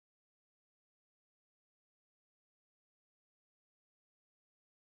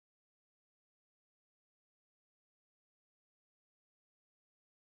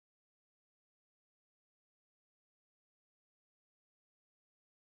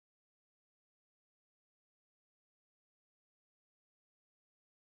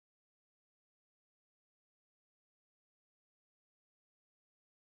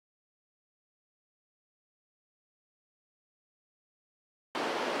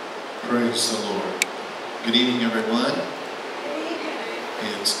Praise the Lord. Good evening, everyone.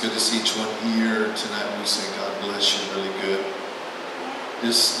 It's good to see each one here tonight. We say God bless you really good.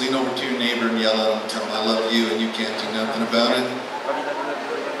 Just lean over to your neighbor and yell at him, tell him I love you and you can't do nothing about it.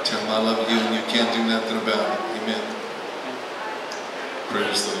 Tell him I love you and you can't do nothing about it. Amen.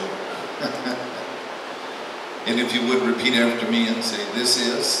 Praise the Lord. And if you would repeat after me and say, this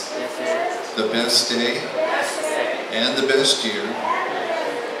is the best day and the best year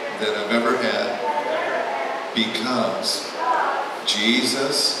that I've ever had, because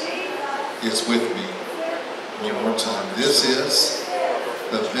Jesus is with me. One more time. This is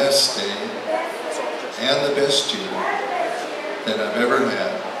the best day and the best year that I've ever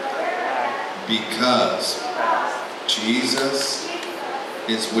had, because Jesus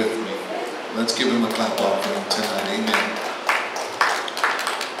is with me. Let's give him a clap offering tonight. Amen.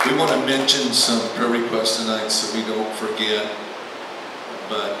 We want to mention some prayer requests tonight so we don't forget.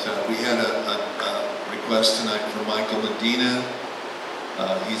 But we had a request tonight from Michael Medina.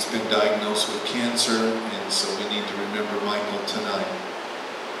 He's been diagnosed with cancer, and so we need to remember Michael tonight.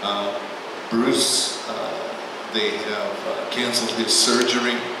 Bruce, they have canceled his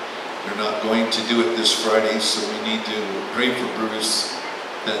surgery. They're not going to do it this Friday, so we need to pray for Bruce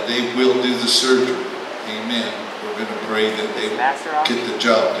that they will do the surgery. Amen. We're going to pray that they get the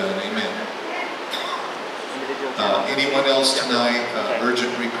job done. Amen. Anyone else tonight?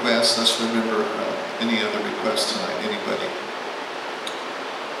 Urgent requests? Let's remember any other requests tonight. Anybody?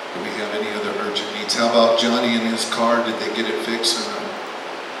 Do we have any other urgent needs? How about Johnny and his car? Did they get it fixed or not?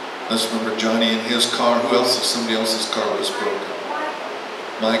 Let's remember Johnny and his car. Who else? If somebody else's car was broken.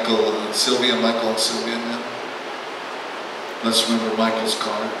 Michael and Sylvia. Michael and Sylvia now. Let's remember Michael's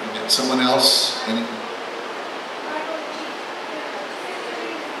car. Amen. Someone else? Any?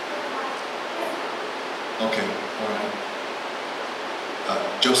 Okay, all right.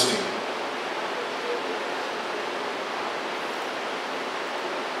 Josephine.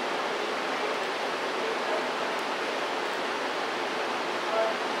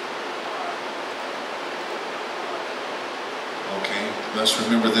 Okay, let's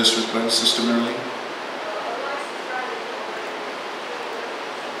remember this request, Sister Merle.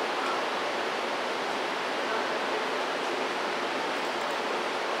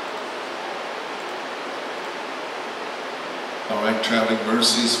 All right, traveling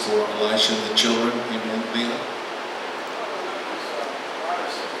mercies for Elisha and the children. Amen. Leah.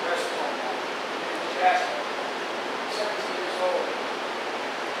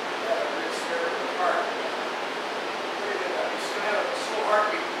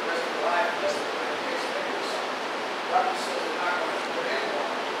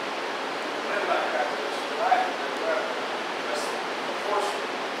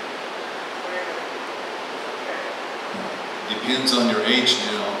 Depends on your age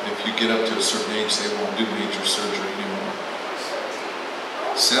now. If you get up to a certain age, they won't do major surgery anymore.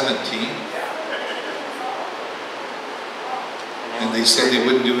 17? And they said they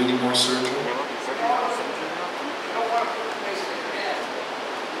wouldn't do any more surgery?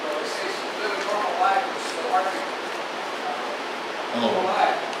 Oh.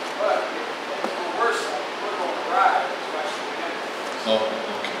 Oh,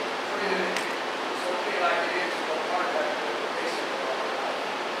 okay.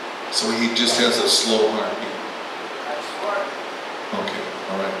 So he just has a slow heartbeat. Okay,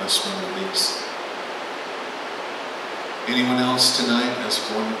 all right, let's remember these. Anyone else tonight as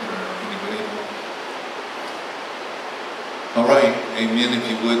for in prayer? Anybody? All right, amen. If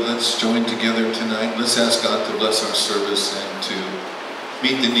you would, let's join together tonight. Let's ask God to bless our service and to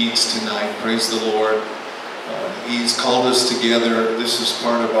meet the needs tonight. Praise the Lord. He's called us together. This is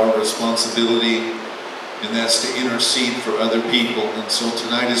part of our responsibility, and that's to intercede for other people. And so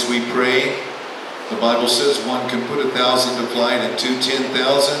tonight as we pray, the Bible says one can put 1,000 to flight and 2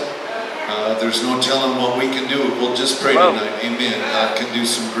 10,000. There's no telling what we can do if we'll just pray tonight. Amen. God can do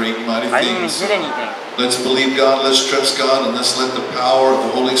some great, mighty things. I didn't even get anything. Let's believe God, let's trust God, and let's let the power of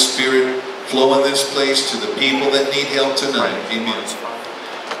the Holy Spirit flow in this place to the people that need help tonight. Amen.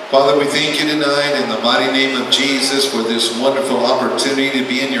 Father, we thank you tonight in the mighty name of Jesus for this wonderful opportunity to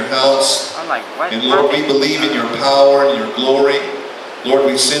be in your house. And Lord, we believe in your power and your glory. Lord,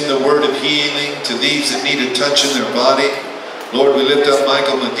 we send the word of healing to these that need a touch in their body. Lord, we lift up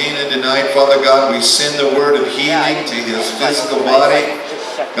Michael Medina tonight. Father God, we send the word of healing to his physical body.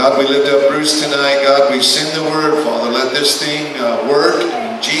 God, we lift up Bruce tonight. God, we send the word, Father. Let this thing work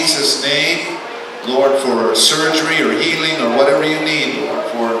in Jesus' name. Lord, for surgery or healing or whatever you need, Lord.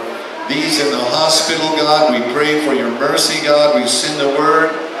 For these in the hospital, God, we pray for your mercy, God. We send the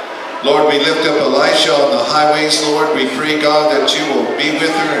word. Lord, we lift up Elisha on the highways, Lord. We pray, God, that you will be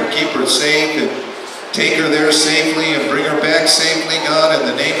with her and keep keep her safe and take her there safely and bring her back safely, God, in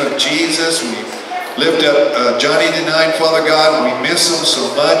the name of Jesus. We lift up Johnny tonight, Father God. We miss him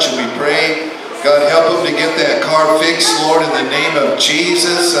so much, and we pray, God, help him to get that car fixed, Lord, in the name of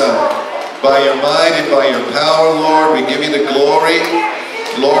Jesus. By your might and by your power, Lord, we give you the glory.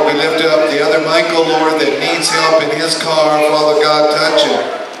 Lord, we lift up the other Michael, Lord, that needs help in his car. Father God, touch and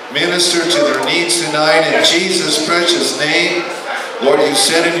minister to their needs tonight in Jesus' precious name. Lord, you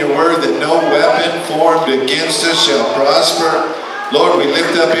said in your word that no weapon formed against us shall prosper. Lord, we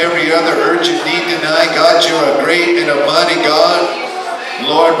lift up every other urgent need tonight. God, you're a great and a mighty God.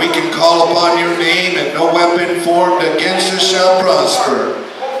 Lord, we can call upon your name and no weapon formed against us shall prosper.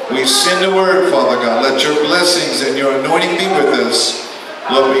 We send the word, Father God. Let your blessings and your anointing be with us.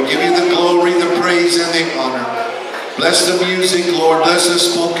 Lord, we give you the glory, the praise, and the honor. Bless the music, Lord. Bless the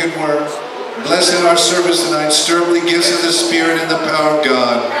spoken word. Bless in our service tonight. Stir up the gifts of the Spirit and the power of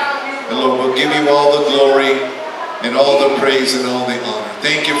God. And Lord, we'll give you all the glory and all the praise and all the honor.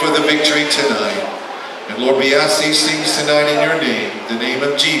 Thank you for the victory tonight. And Lord, we ask these things tonight in your name, the name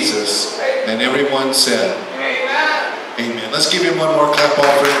of Jesus. And everyone said, amen. Let's give him one more clap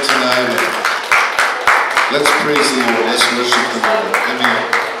offering tonight. Let's praise the Lord. Let's worship the Lord.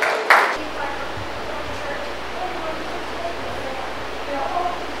 Amen.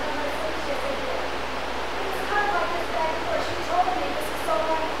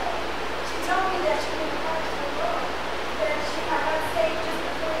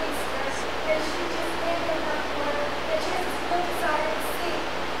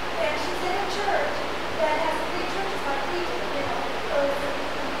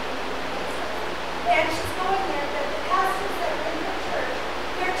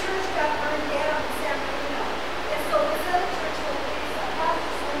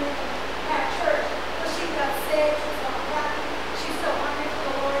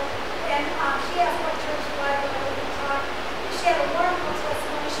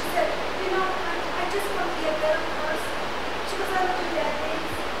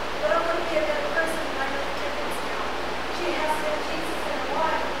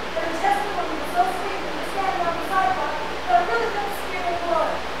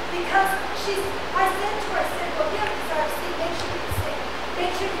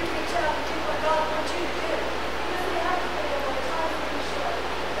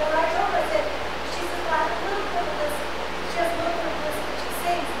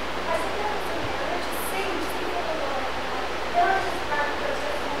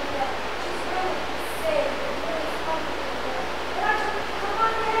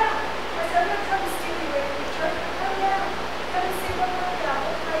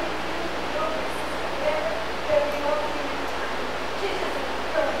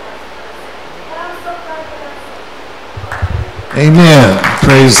 Amen.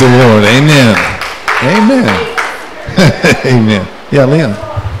 Praise the Lord. Amen. Amen. Amen. Yeah,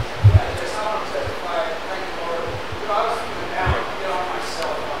 Lynn.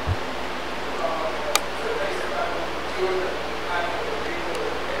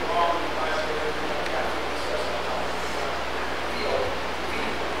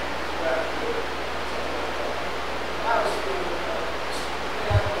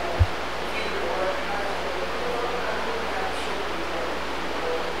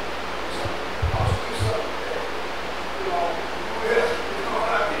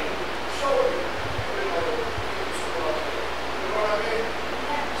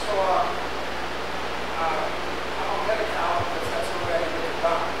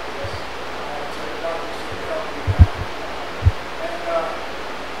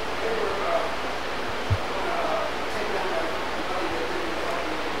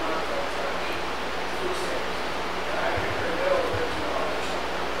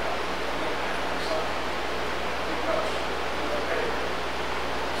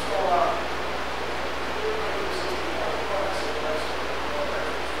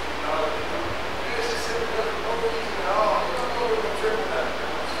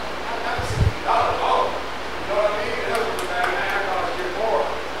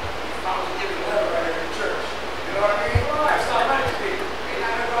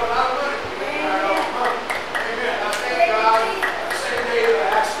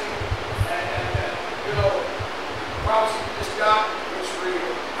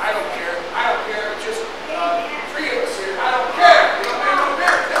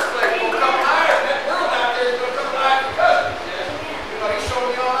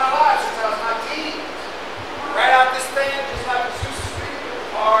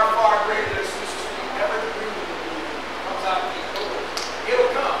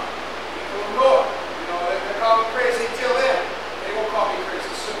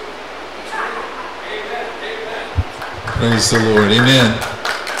 Praise the Lord. Amen.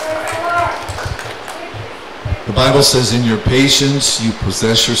 The Bible says in your patience you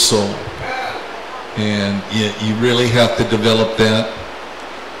possess your soul. And you really have to develop that.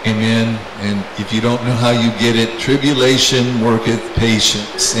 Amen. And if you don't know how you get it, tribulation worketh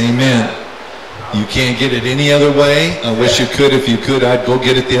patience. Amen. You can't get it any other way. I wish you could. If you could, I'd go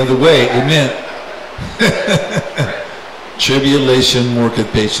get it the other way. Amen. Tribulation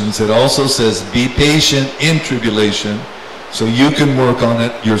worketh patience. It also says be patient in tribulation so you can work on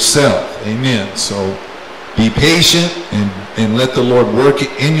it yourself. Amen. So be patient and let the Lord work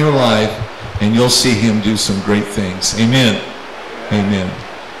in your life, and you'll see him do some great things. Amen. Amen.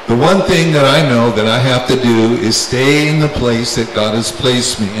 The one thing that I know that I have to do is stay in the place that God has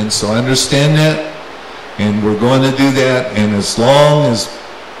placed me. And so I understand that, and we're going to do that. And as long as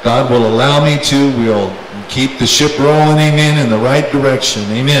God will allow me to, we'll keep the ship rolling, amen, in the right direction.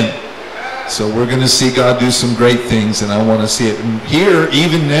 Amen. So we're going to see God do some great things, and I want to see it. And here,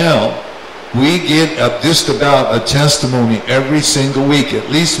 even now, we get just about a testimony every single week, at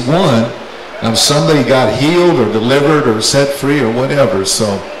least one of somebody got healed or delivered or set free or whatever.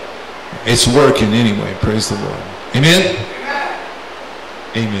 So it's working anyway. Praise the Lord. Amen?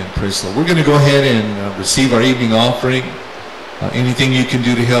 Amen. Praise the Lord. We're going to go ahead and receive our evening offering. Anything you can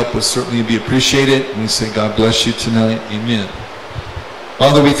do to help would certainly be appreciated. And we say God bless you tonight. Amen.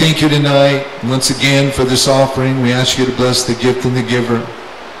 Father, we thank you tonight once again for this offering. We ask you to bless the gift and the giver.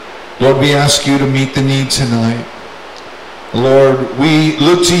 Lord, we ask you to meet the need tonight. Lord, we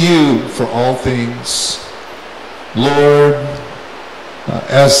look to you for all things. Lord,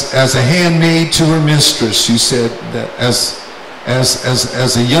 as a handmaid to her mistress, you said that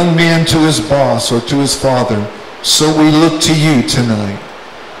as a young man to his boss or to his father, so we look to you tonight.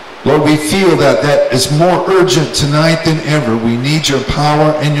 Lord, we feel that is more urgent tonight than ever. We need your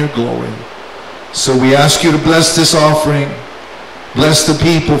power and your glory. So we ask you to bless this offering. Bless the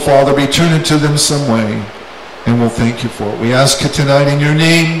people, Father. Return it to them some way. And we'll thank you for it. We ask it tonight in your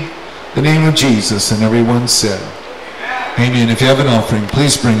name, the name of Jesus. And everyone said, amen. If you have an offering,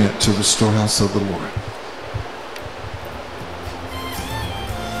 please bring it to the storehouse of the Lord.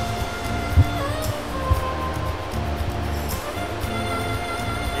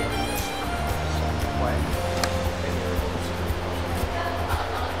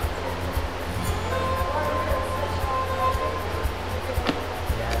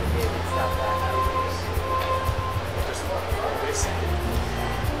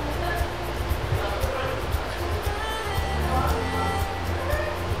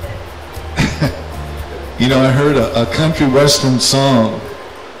 You know, I heard a country western song,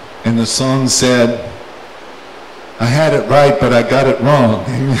 and the song said, I had it right, but I got it wrong.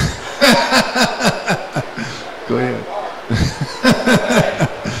 Go ahead.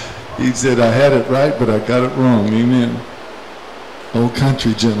 He said, I had it right, but I got it wrong. Amen. Old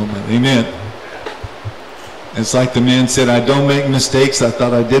country gentleman. Amen. It's like the man said, I don't make mistakes. I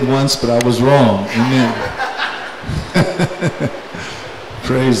thought I did once, but I was wrong. Amen.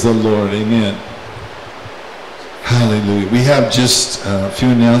 Praise the Lord. Amen. Hallelujah. We have just a few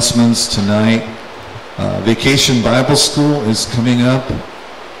announcements tonight. Vacation Bible School is coming up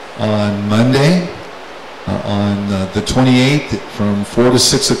on Monday, on the 28th from 4 to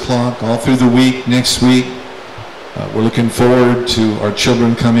 6 o'clock, all through the week, next week. We're looking forward to our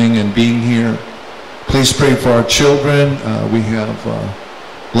children coming and being here. Please pray for our children. We have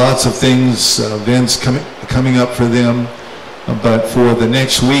lots of things, events coming up for them. But for the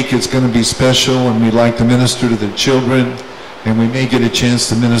next week, it's going to be special, and we'd like to minister to the children, and we may get a chance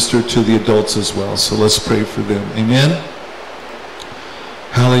to minister to the adults as well. So let's pray for them. Amen.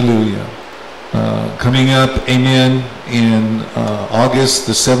 Hallelujah. Coming up, amen, in August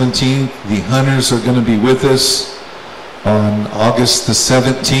the 17th, the Hunters are going to be with us on August the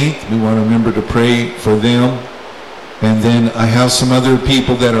 17th. We want to remember to pray for them. And then I have some other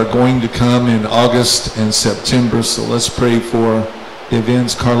people that are going to come in August and September, so let's pray for the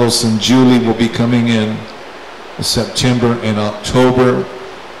events. Carlos and Julie will be coming in September and October.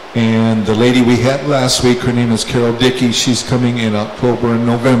 And the lady we had last week, her name is Carol Dickey. She's coming in October and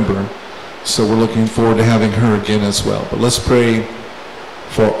November. So we're looking forward to having her again as well. But let's pray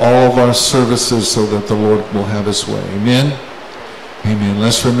for all of our services so that the Lord will have his way. Amen? Amen.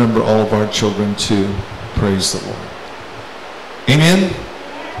 Let's remember all of our children too. Praise the Lord. Amen?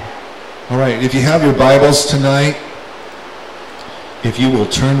 All right, if you have your Bibles tonight, if you will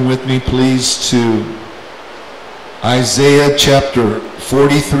turn with me, please, to Isaiah chapter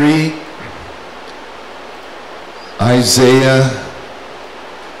 43. Isaiah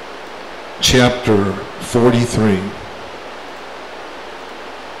chapter 43.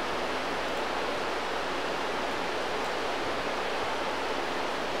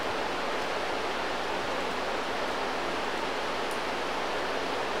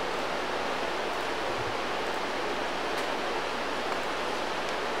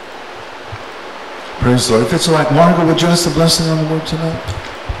 Praise the Lord. If it's all right, Margaret, would you ask the blessing on the word tonight?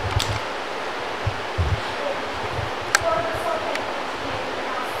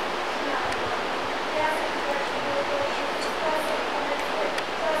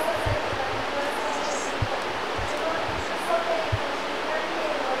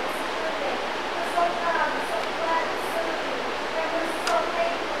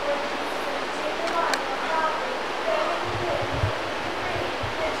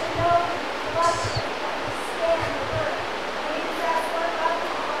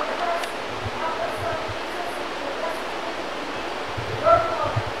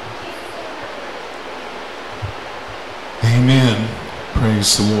 Amen.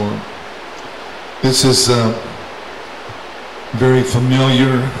 Praise the Lord. This is a very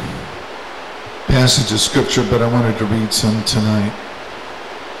familiar passage of Scripture, but I wanted to read some tonight.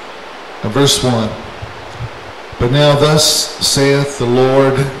 Verse 1. But now thus saith the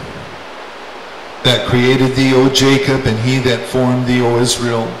Lord that created thee, O Jacob, and he that formed thee, O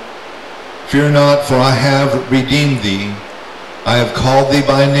Israel. Fear not, for I have redeemed thee. I have called thee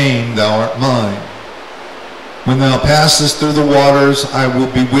by name, thou art mine. When thou passest through the waters, I will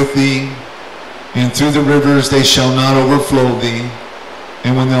be with thee, and through the rivers they shall not overflow thee.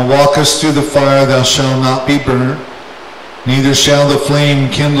 And when thou walkest through the fire, thou shalt not be burnt, neither shall the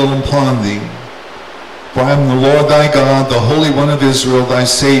flame kindle upon thee. For I am the Lord thy God, the Holy One of Israel, thy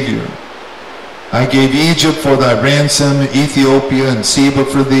Savior. I gave Egypt for thy ransom, Ethiopia and Seba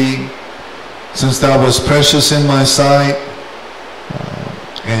for thee, since thou wast precious in my sight,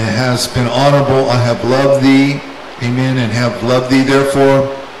 and hast been honorable, I have loved thee, amen, and have loved thee, therefore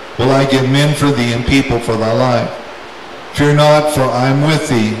will I give men for thee and people for thy life. Fear not, for I am with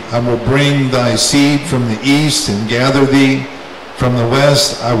thee. I will bring thy seed from the east and gather thee from the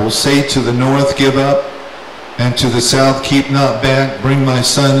west. I will say to the north, give up, and to the south, keep not back. Bring my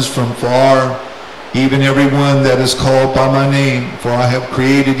sons from far, even every one that is called by my name, for I have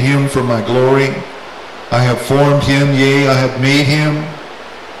created him for my glory. I have formed him, yea, I have made him.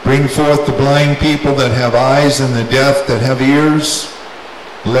 Bring forth the blind people that have eyes, and the deaf that have ears.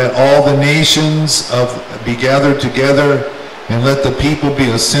 Let all the nations be gathered together, and let the people be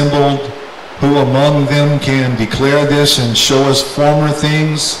assembled. Who among them can declare this and show us former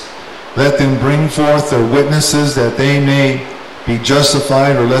things? Let them bring forth their witnesses, that they may be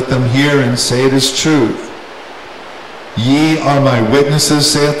justified, or let them hear and say it is truth. Ye are my witnesses,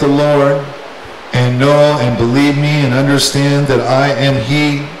 saith the Lord, and know and believe me and understand that I am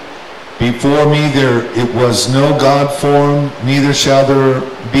he. Before me there it was no God formed, neither shall there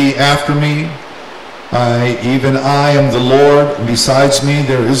be after me. Even I am the Lord, and besides me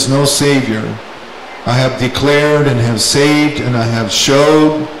there is no Savior. I have declared and have saved, and I have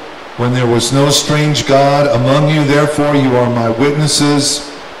showed when there was no strange God among you. Therefore you are my witnesses,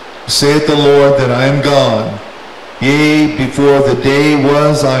 saith the Lord, that I am God. Yea, before the day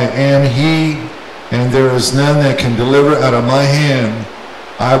was, I am he, and there is none that can deliver out of my hand.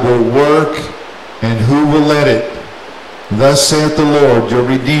 I will work, and who will let it? Thus saith the Lord, your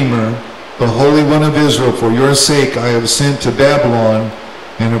Redeemer, the Holy One of Israel. For your sake I have sent to Babylon,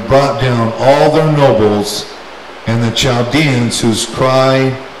 and have brought down all their nobles, and the Chaldeans whose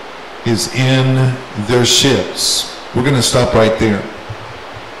cry is in their ships. We're going to stop right there.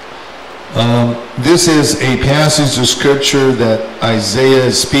 This is a passage of Scripture that Isaiah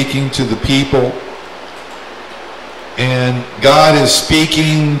is speaking to the people. And God is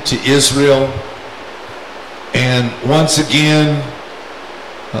speaking to Israel. And once again,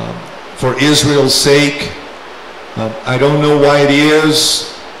 for Israel's sake, I don't know why it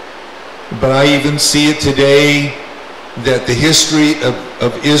is, but I even see it today, that the history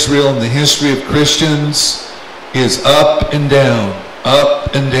of Israel and the history of Christians is up and down,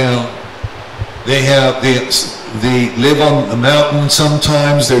 up and down. They live on the mountain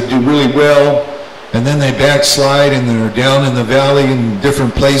sometimes, they do really well, and then they backslide and they're down in the valley in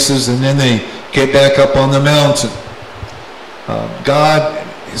different places, and then they get back up on the mountain.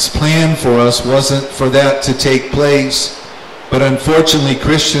 God's plan for us wasn't for that to take place, but unfortunately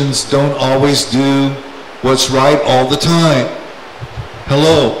Christians don't always do what's right all the time.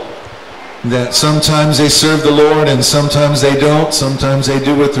 Hello. That sometimes they serve the Lord and sometimes they don't. Sometimes they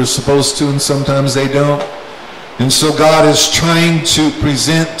do what they're supposed to and sometimes they don't. And so God is trying to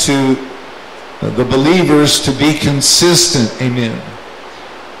present to the believers to be consistent. Amen.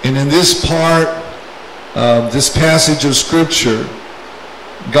 And in this part, this passage of Scripture,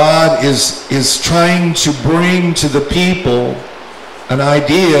 God is trying to bring to the people an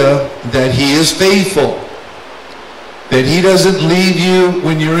idea that He is faithful. That He doesn't leave you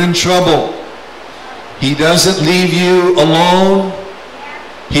when you're in trouble. He doesn't leave you alone.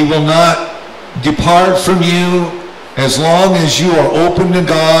 He will not depart from you, as long as you are open to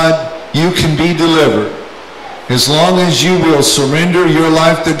God, you can be delivered. As long as you will surrender your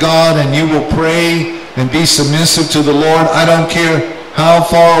life to God and you will pray and be submissive to the Lord, I don't care how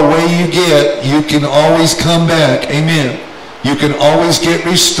far away you get, you can always come back. Amen. You can always get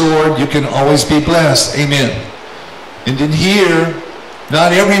restored. You can always be blessed. Amen. And in here,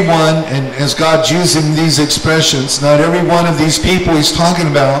 not everyone, and as God's using these expressions, not every one of these people he's talking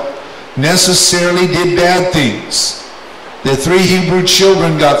about necessarily did bad things. The 3 Hebrew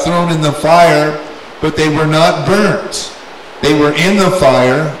children got thrown in the fire, but they were not burnt. They were in the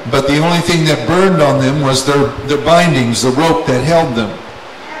fire, but the only thing that burned on them was their bindings, the rope that held them.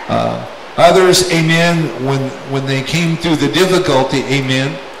 Others, amen, when they came through the difficulty,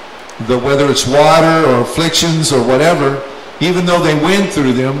 amen, whether it's water or afflictions or whatever, even though they went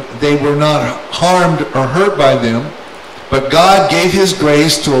through them, they were not harmed or hurt by them. But God gave his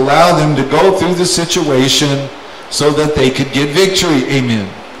grace to allow them to go through the situation so that they could get victory. Amen.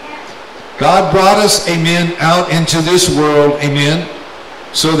 God brought us, amen, out into this world, amen,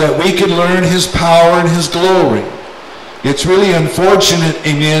 so that we could learn his power and his glory. It's really unfortunate,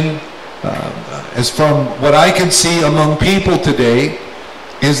 amen, as from what I can see among people today,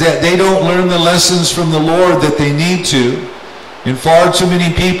 is that they don't learn the lessons from the Lord that they need to. And far too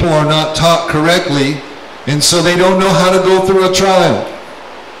many people are not taught correctly, and so they don't know how to go through a trial.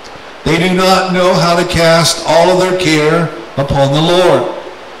 They do not know how to cast all of their care upon the Lord.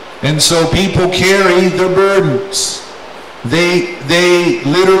 And so people carry their burdens. They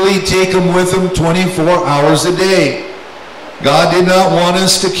literally take them with them 24 hours a day. God did not want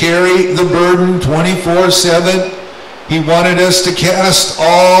us to carry the burden 24/7. He wanted us to cast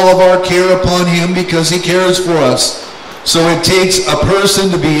all of our care upon him because he cares for us. So it takes a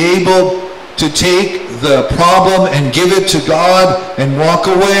person to be able to take the problem and give it to God and walk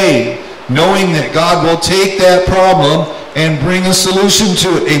away, knowing that God will take that problem and bring a solution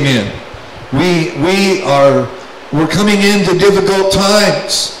to it. Amen. We're coming into difficult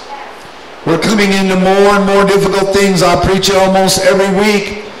times. We're coming into more and more difficult things. I preach it almost every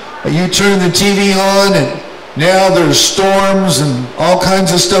week. You turn the TV on and now there's storms and all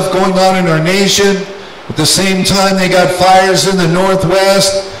kinds of stuff going on in our nation. At the same time, they got fires in the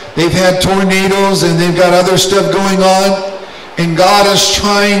Northwest. They've had tornadoes and they've got other stuff going on. And God is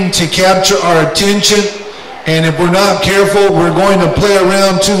trying to capture our attention. And if we're not careful, we're going to play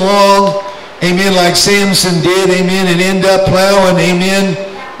around too long. Amen. Like Samson did. Amen. And end up plowing. Amen.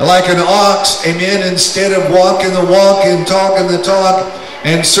 Like an ox. Amen. Instead of walking the walk and talking the talk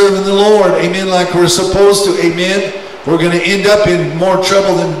and serving the Lord. Amen. Like we're supposed to. Amen. We're going to end up in more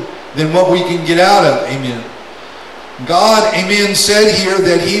trouble than what we can get out of. Amen. God, amen, said here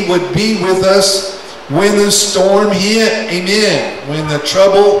that he would be with us when the storm hit. Amen. When the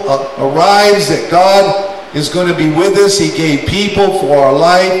trouble arrives, that God is going to be with us. He gave people for our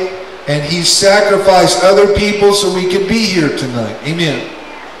life, and he sacrificed other people so we could be here tonight. Amen.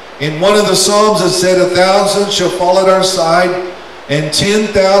 In one of the Psalms it said, 1,000 shall fall at our side and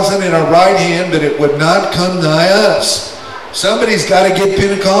 10,000 in our right hand, but it would not come nigh us. Somebody's got to get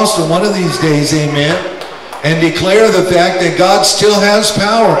Pentecostal one of these days. Amen. And declare the fact that God still has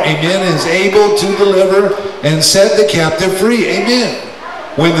power, amen, and is able to deliver and set the captive free, amen.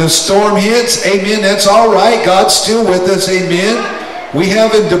 When the storm hits, amen, that's all right. God's still with us, amen.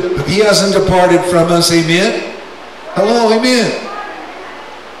 He hasn't departed from us, amen. Hello, amen.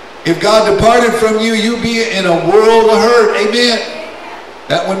 If God departed from you, you'd be in a world of hurt, amen.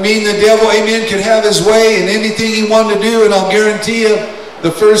 That would mean the devil, amen, could have his way in anything he wanted to do, and I'll guarantee you, the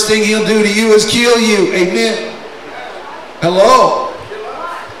first thing he'll do to you is kill you. Amen. Hello.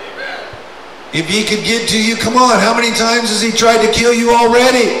 If he could get to you, come on. How many times has he tried to kill you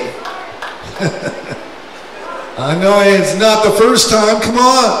already? I know it's not the first time. Come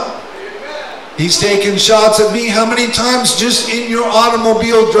on. He's taken shots at me. How many times just in your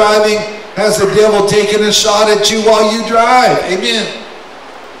automobile driving has the devil taken a shot at you while you drive? Amen.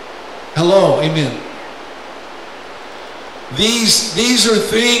 Hello. Amen. These are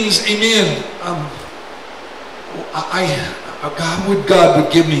things, amen. God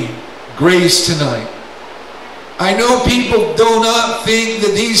would give me grace tonight. I know people do not think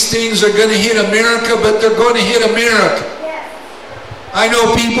that these things are going to hit America, but they're going to hit America. I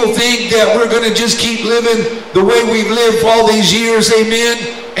know people think that we're going to just keep living the way we've lived for all these years,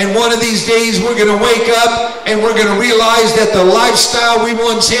 amen. And one of these days we're going to wake up and we're going to realize that the lifestyle we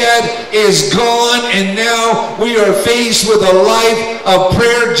once had is gone, and now we are faced with a life of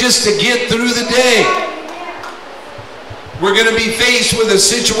prayer just to get through the day. We're going to be faced with a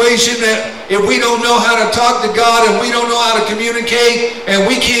situation that if we don't know how to talk to God and we don't know how to communicate and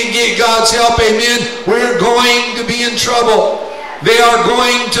we can't get God's help, amen, we're going to be in trouble. They are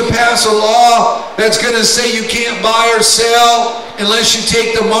going to pass a law that's going to say you can't buy or sell unless you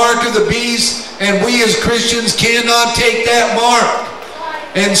take the mark of the beast, and we as Christians cannot take that mark.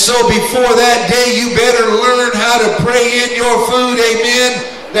 And so before that day, you better learn how to pray in your food, amen,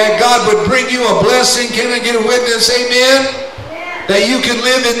 that God would bring you a blessing. Can I get a witness, amen? That you can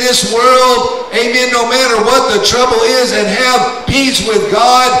live in this world, amen, no matter what the trouble is, and have peace with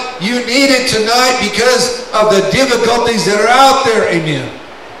God. You need it tonight because of the difficulties that are out there, amen.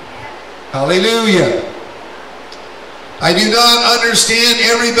 Hallelujah. I do not understand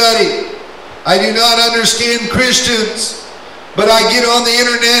everybody. I do not understand Christians. But I get on the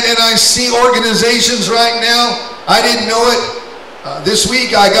internet and I see organizations right now. I didn't know it. This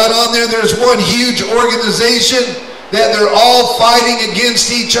week I got on there. There's one huge organization that they're all fighting against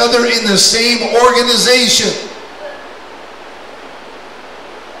each other in the same organization.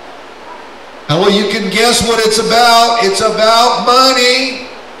 Well, you can guess what it's about. It's about money.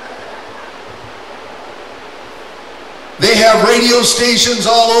 They have radio stations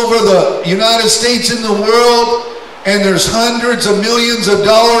all over the United States and the world, and there's hundreds of millions of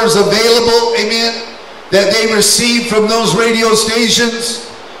dollars available, amen, that they receive from those radio stations.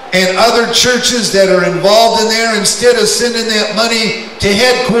 And other churches that are involved in there, instead of sending that money to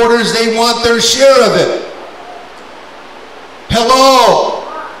headquarters, they want their share of it. Hello.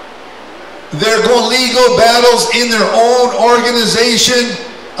 They're going legal battles in their own organization.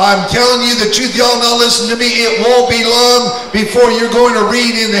 I'm telling you the truth, y'all now listen to me. It won't be long before you're going to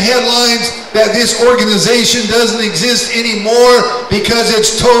read in the headlines that this organization doesn't exist anymore because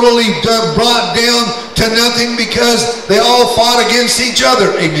it's totally brought down to nothing because they all fought against each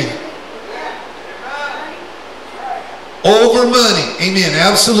other. Amen. Over money. Amen.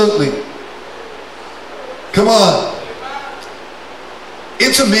 Absolutely. Come on.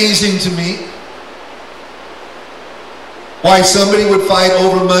 It's amazing to me why somebody would fight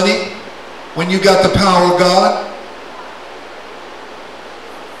over money when you got the power of God.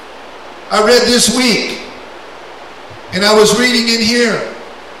 I read this week, and I was reading in here,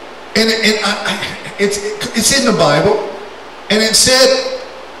 and it's in the Bible, and it said,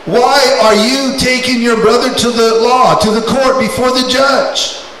 why are you taking your brother to the law, to the court before the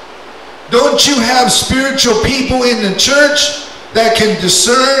judge? Don't you have spiritual people in the church that can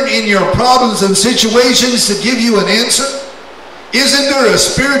discern in your problems and situations to give you an answer? Isn't there a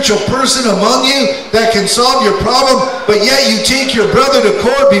spiritual person among you that can solve your problem, but yet you take your brother to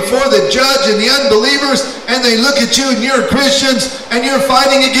court before the judge and the unbelievers, and they look at you and you're Christians and you're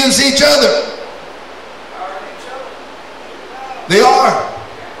fighting against each other? They are.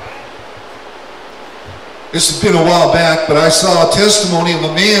 This has been a while back, but I saw a testimony of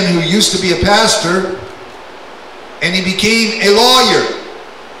a man who used to be a pastor, and he became a lawyer.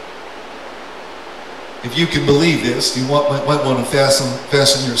 If you can believe this, you might want to fasten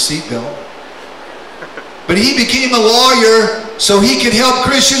your seatbelt. But he became a lawyer so he could help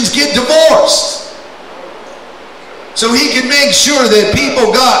Christians get divorced. So he could make sure that people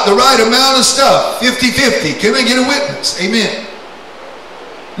got the right amount of stuff, 50-50. Can I get a witness? Amen.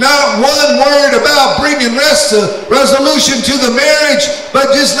 Not one word about bringing resolution to the marriage, but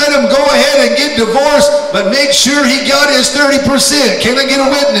just let him go ahead and get divorced, but make sure he got his 30%. Can I get a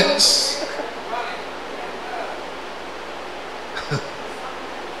witness?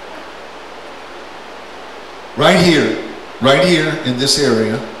 Right here in this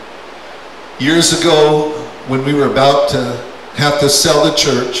area, years ago when we were about to have to sell the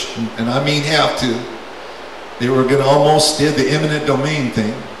church, and I mean have to, they were going to almost did the eminent domain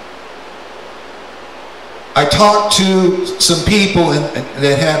thing. I talked to some people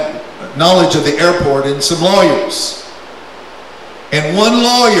that had knowledge of the airport and some lawyers. And one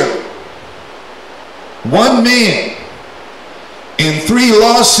lawyer, one man, in 3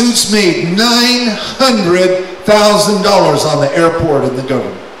 lawsuits made $900,000 on the airport and the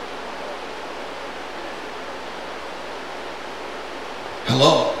government.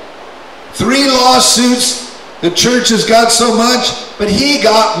 Hello. 3 lawsuits. The church has got so much, but he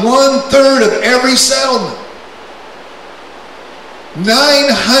got 1/3 of every settlement.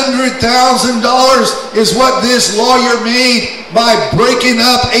 $900,000 is what this lawyer made by breaking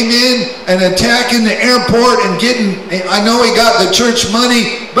up, amen, and attacking the airport and getting, I know he got the church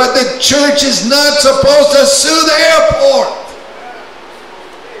money, but the church is not supposed to sue the airport.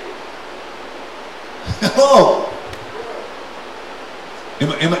 Hello.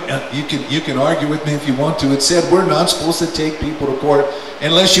 You can argue with me if you want to. It said we're not supposed to take people to court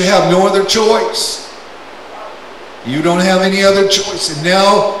unless you have no other choice. You don't have any other choice. And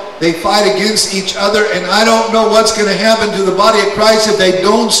now they fight against each other, and I don't know what's going to happen to the body of Christ if they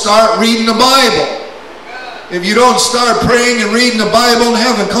don't start reading the Bible. If you don't start praying and reading the Bible and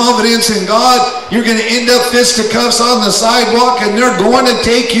having confidence in God, you're going to end up fisticuffs on the sidewalk, and they're going to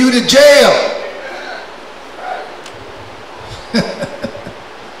take you to jail.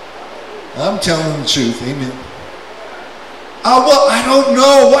 I'm telling the truth, amen. Well, I don't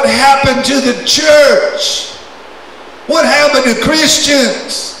know what happened to the church. What happened to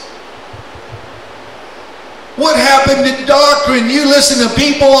Christians? What happened to doctrine? You listen to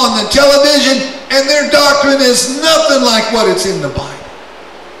people on the television and their doctrine is nothing like what it's in the Bible.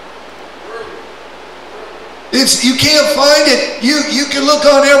 You can't find it. You can look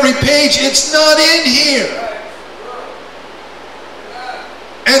on every page. It's not in here.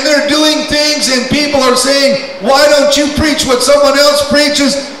 And they're doing things and people are saying, why don't you preach what someone else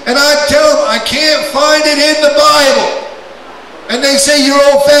preaches? And I tell them, I can't find it in the Bible. And they say, you're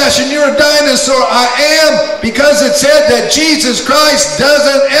old-fashioned, you're a dinosaur. I am, because it said that Jesus Christ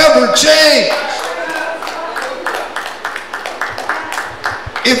doesn't ever change.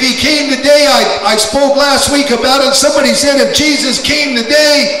 If he came today, I spoke last week about it. Somebody said if Jesus came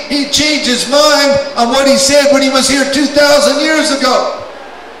today, he'd change his mind on what he said when he was here 2,000 years ago.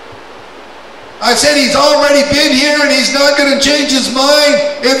 I said he's already been here and he's not going to change his mind.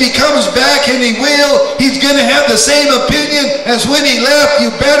 If he comes back, and he will, he's going to have the same opinion as when he left. You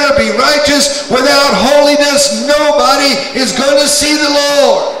better be righteous. Without holiness, nobody is going to see the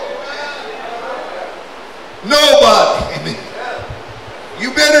Lord. Nobody. Amen. You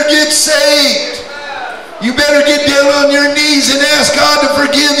better get saved. You better get down on your knees and ask God to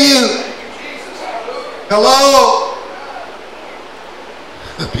forgive you. Hello?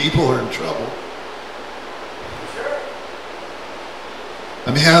 The people are in trouble.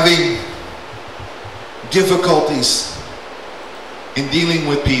 I'm having difficulties in dealing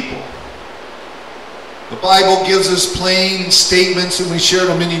with people. The Bible gives us plain statements, and we shared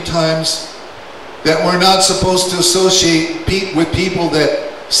them many times, that we're not supposed to associate with people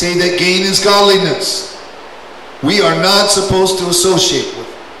that say that gain is godliness. We are not supposed to associate with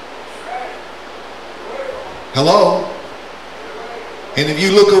them. Hello? And if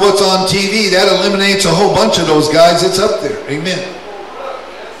you look at what's on TV, that eliminates a whole bunch of those guys. It's up there. Amen.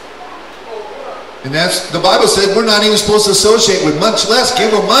 And that's, the Bible said we're not even supposed to associate with, much less give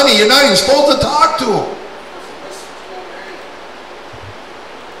them money. You're not even supposed to talk to them.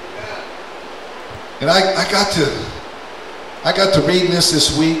 And I got to reading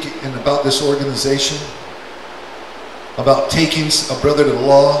this week and about this organization, about taking a brother to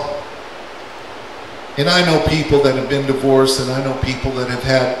law. And I know people that have been divorced, and I know people that have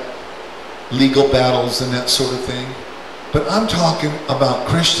had legal battles and that sort of thing. But I'm talking about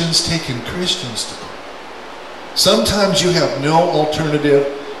Christians taking Christians to court. Sometimes you have no alternative.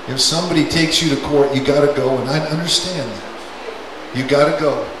 If somebody takes you to court, you got to go, and I understand that. You got to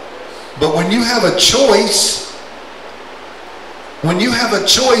go. But when you have a choice,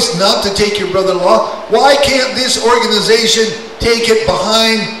 not to take your brother to law, why can't this organization take it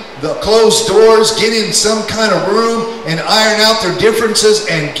behind the closed doors, get in some kind of room and iron out their differences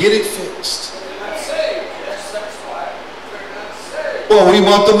and get it fixed? Well, we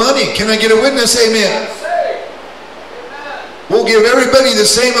want the money. Can I get a witness? Amen. We'll give everybody the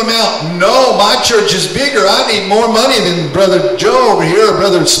same amount. No, my church is bigger. I need more money than Brother Joe over here or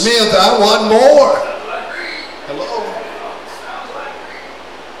Brother Smith. I want more. Hello?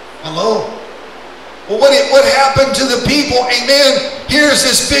 Hello? Well, what happened to the people? Amen. Here's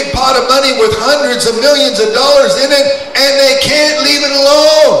this big pot of money with hundreds of millions of dollars in it, and they can't leave it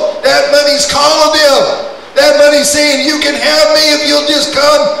alone. That money's calling them. That money's saying, you can have me if you'll just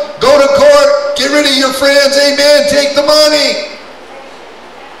come, go to court, get rid of your friends, amen, take the money.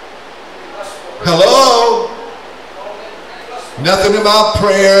 Hello? Nothing about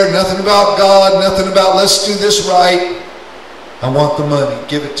prayer, nothing about God, nothing about let's do this right. I want the money,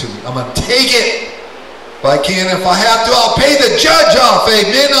 give it to me. I'm going to take it. If I can, if I have to, I'll pay the judge off,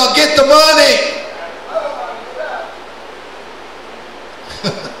 amen, I'll get the money.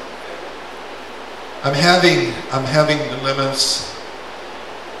 I'm having dilemmas,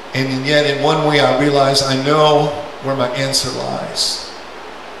 and yet in one way I realize I know where my answer lies.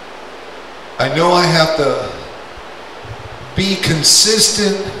 I know I have to be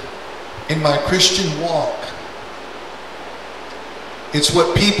consistent in my Christian walk. It's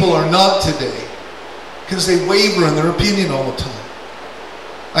what people are not today, because they waver in their opinion all the time.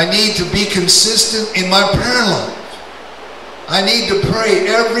 I need to be consistent in my prayer life. I need to pray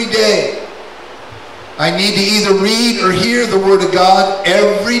every day. I need to either read or hear the Word of God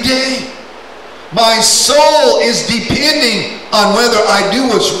every day. My soul is depending on whether I do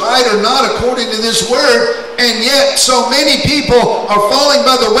what's right or not according to this word, and yet so many people are falling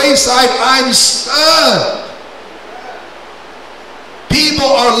by the wayside. I'm stunned. People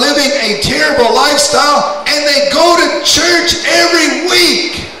are living a terrible lifestyle, and they go to church every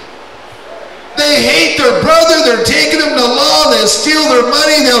week. They hate their brother. They're taking them to law. They'll steal their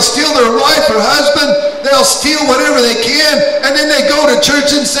money. They'll steal their wife or husband. They'll steal whatever they can, and then they go to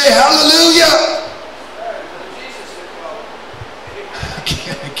church and say, hallelujah.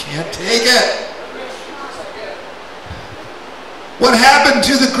 I can't take it. What happened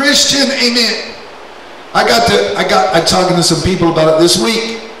to the Christian? Amen. I'm talking to some people about it this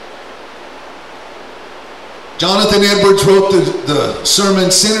week. Jonathan Edwards wrote the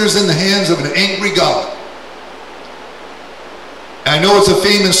sermon, Sinners in the Hands of an Angry God. I know it's a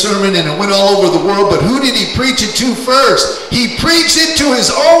famous sermon and it went all over the world, but who did he preach it to first? He preached it to his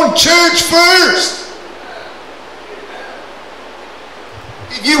own church first.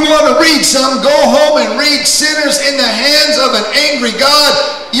 If you want to read some, go home and read Sinners in the Hands of an Angry God.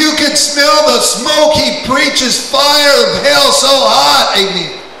 You can smell the smoke. He preaches fire of hell so hot.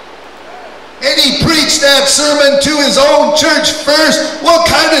 Amen. And he preached that sermon to his own church first. What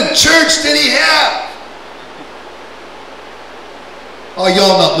kind of church did he have? Oh,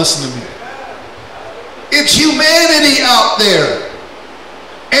 y'all not listening to me. It's humanity out there.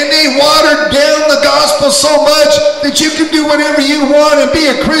 And they watered down the gospel so much that you can do whatever you want and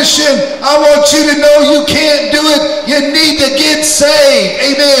be a Christian. I want you to know you can't do it. You need to get saved.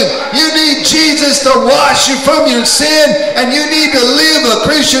 Amen. You need Jesus to wash you from your sin, and you need to live a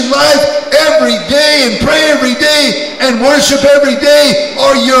Christian life every day and pray every day and worship every day,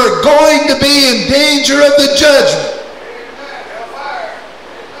 or you're going to be in danger of the judgment.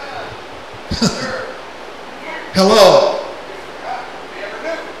 Hello.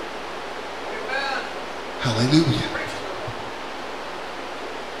 Hallelujah.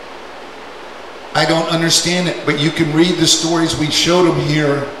 I don't understand it, but you can read the stories. We showed them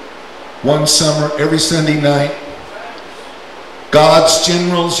here one summer, every Sunday night. God's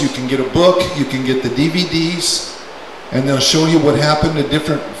Generals. You can get a book, you can get the DVDs, and they'll show you what happened to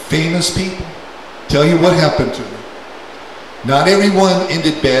different famous people. Tell you what happened to them. Not everyone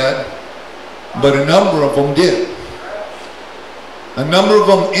ended bad, but a number of them did. A number of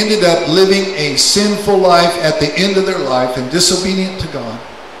them ended up living a sinful life at the end of their life and disobedient to God.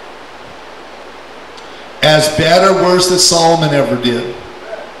 As bad or worse than Solomon ever did.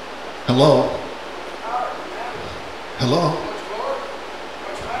 Hello? Hello?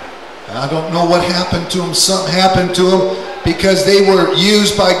 I don't know what happened to them. Something happened to them because they were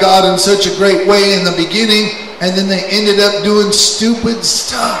used by God in such a great way in the beginning, and then they ended up doing stupid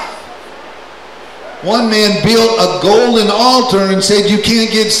stuff. One man built a golden altar and said you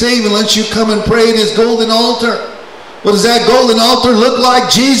can't get saved unless you come and pray at his golden altar. Well, does that golden altar look like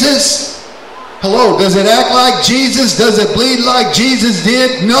Jesus? Hello, does it act like Jesus? Does it bleed like Jesus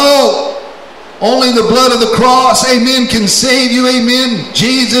did? No. Only the blood of the cross, amen, can save you, amen.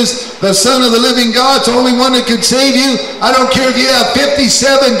 Jesus, the Son of the living God, is the only one that can save you. I don't care if you have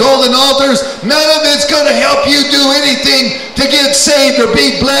 57 golden altars. None of it's going to help you do anything to get saved or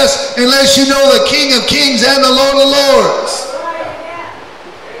be blessed unless you know the King of Kings and the Lord of Lords.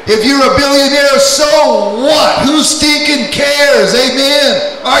 If you're a billionaire, so what? Who stinking cares?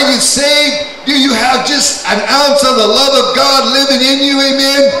 Amen. Are you saved? Do you have just an ounce of the love of God living in you?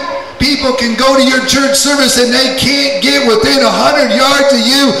 Amen. People can go to your church service and they can't get within 100 yards of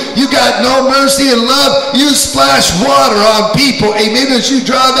you. You got no mercy and love. You splash water on people, amen, as you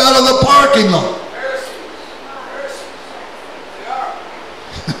drive out of the parking lot.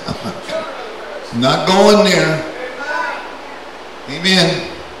 Not going there. Amen.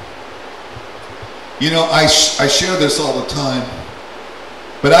 You know, I share this all the time,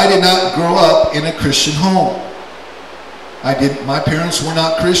 but I did not grow up in a Christian home. My parents were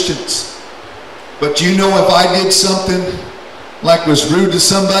not Christians. But you know, if I did something like was rude to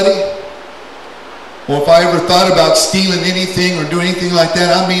somebody, or if I ever thought about stealing anything or doing anything like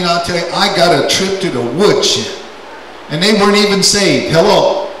that, I mean, I'll tell you, I got a trip to the woodshed. And they weren't even saved.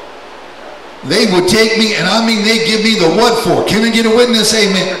 Hello. They would take me, and I mean, they'd give me the what for. Can I get a witness?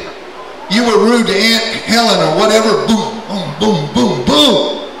 Amen. You were rude to Aunt Helen or whatever. Boom, boom, boom, boom,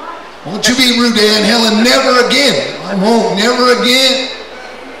 boom. Won't you be rude to Aunt Helen? Never again. I won't. Never again.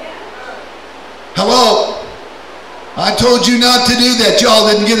 Hello. I told you not to do that. Y'all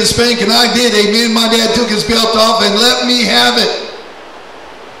didn't get a spanking. I did. Amen. My dad took his belt off and let me have it.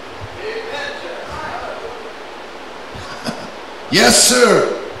 Yes,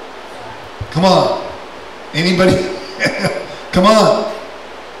 sir. Come on. Anybody? Come on.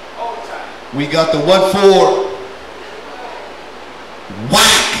 We got the what for?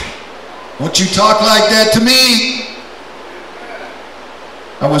 Whack! Don't you talk like that to me.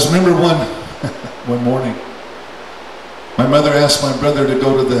 Remember one morning, my mother asked my brother to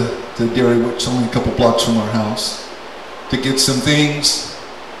go to the dairy, which is only a couple blocks from our house, to get some things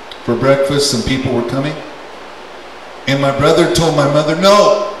for breakfast. Some people were coming. And my brother told my mother,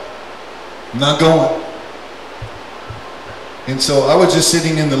 no, I'm not going. And so I was just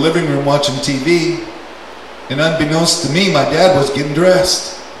sitting in the living room watching TV, and unbeknownst to me, my dad was getting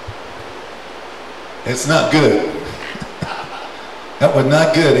dressed. It's not good. That was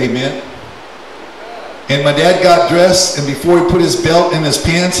not good, amen. And my dad got dressed, and before he put his belt in his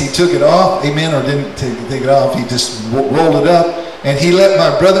pants, he took it off, amen, or didn't take it off. He just rolled it up, and he let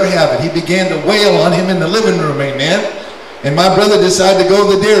my brother have it. He began to wail on him in the living room, amen. And my brother decided to go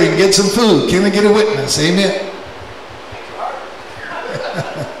to the dairy and get some food. Can I get a witness? Amen.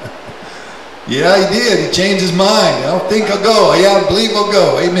 Yeah, he did. He changed his mind. I don't think I'll go. Yeah, I believe I'll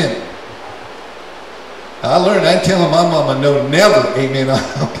go. Amen. I learned. I tell my mama no, never. Amen.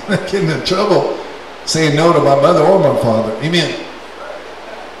 I'm going to get into trouble saying no to my mother or my father. Amen.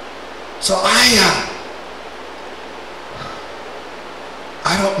 So I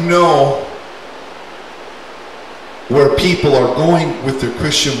don't know where people are going with their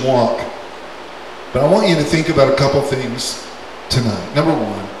Christian walk, but I want you to think about a couple things tonight. Number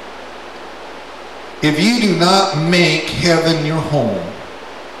one, if you do not make heaven your home,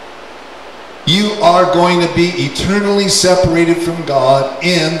 you are going to be eternally separated from God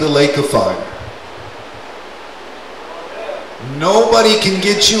in the lake of fire. Nobody can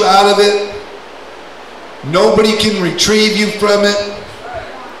get you out of it. Nobody can retrieve you from it.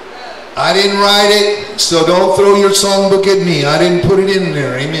 I didn't write it, so don't throw your songbook at me. I didn't put it in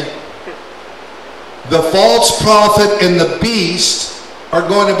there. Amen. The false prophet and the beast are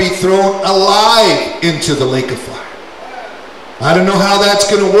going to be thrown alive into the lake of fire. I don't know how that's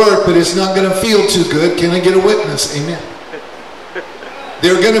going to work, but it's not going to feel too good. Can I get a witness? Amen.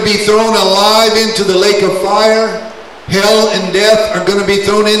 They're going to be thrown alive into the lake of fire. Hell and death are going to be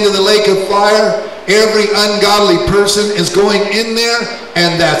thrown into the lake of fire. Every ungodly person is going in there,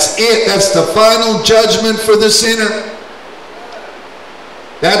 and that's it. That's the final judgment for the sinner.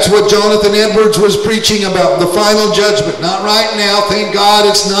 That's what Jonathan Edwards was preaching about, the final judgment. Not right now. Thank God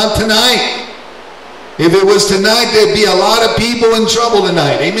it's not tonight. If it was tonight, there'd be a lot of people in trouble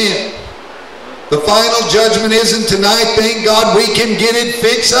tonight. Amen. The final judgment isn't tonight. Thank God we can get it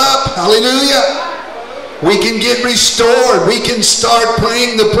fixed up. Hallelujah. We can get restored. We can start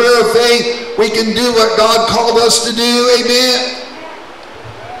praying the prayer of faith. We can do what God called us to do. Amen.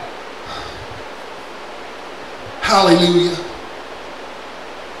 Hallelujah.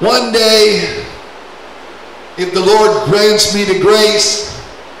 One day, if the Lord grants me the grace,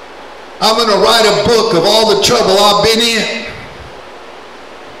 I'm going to write a book of all the trouble I've been in.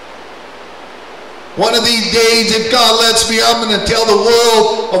 One of these days, if God lets me, I'm going to tell the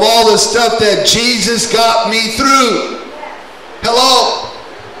world of all the stuff that Jesus got me through. Hello?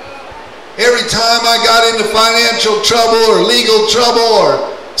 Every time I got into financial trouble or legal trouble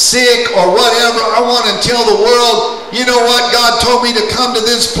or sick or whatever, I want to tell the world, you know what, God told me to come to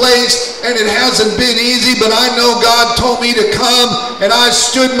this place, and it hasn't been easy, but I know God told me to come, and I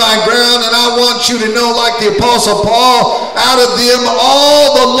stood my ground, and I want you to know, like the Apostle Paul, out of them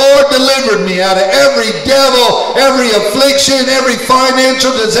all the Lord delivered me, out of every devil, every affliction, every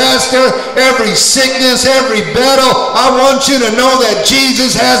financial disaster, every sickness, every battle. I want you to know that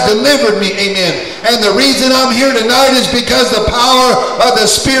Jesus has delivered me. Amen. And the reason I'm here tonight is because the power of the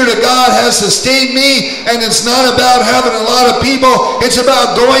Spirit of God has sustained me, and it's not about having a lot of people. It's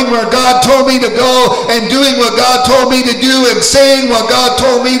about going where God told me to go and doing what God told me to do and saying what God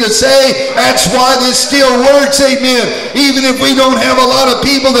told me to say. That's why this still works. Amen. Even if we don't have a lot of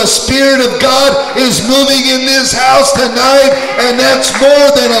people, the Spirit of God is moving in this house tonight, and that's more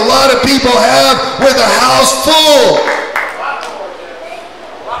than a lot of people have with a house full.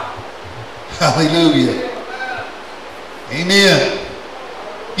 Hallelujah. Amen.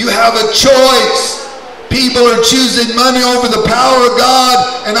 You have a choice. People are choosing money over the power of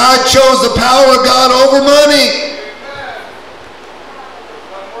God, and I chose the power of God over money.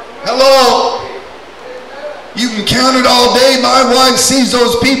 Hello. You can count it all day. My wife sees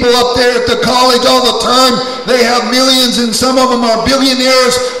those people up there at the college all the time. They have millions, and some of them are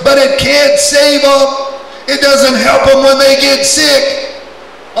billionaires, but it can't save them. It doesn't help them when they get sick.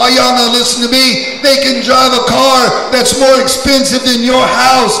 Oh, y'all not listen to me. They can drive a car that's more expensive than your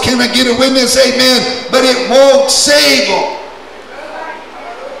house. Can I get a witness? Amen. But it won't save them.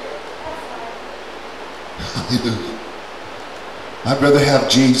 Hallelujah. I'd rather have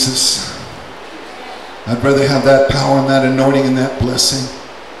Jesus I'd rather have that power and that anointing and that blessing.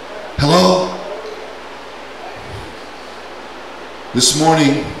 Hello? This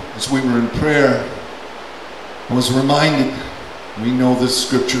morning, as we were in prayer, I was reminded, we know this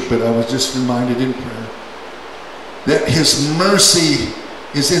scripture, but I was just reminded in prayer, that His mercy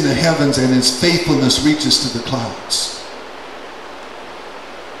is in the heavens and His faithfulness reaches to the clouds.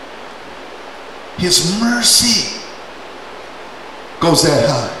 His mercy goes that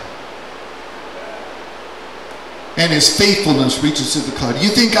high. And His faithfulness reaches to the cloud. You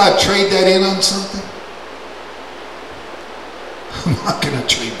think I'd trade that in on something? I'm not going to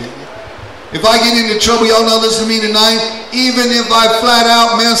trade that in. If I get into trouble, y'all know, listen to me tonight, even if I flat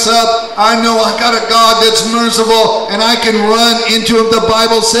out mess up, I know I got a God that's merciful and I can run into Him. The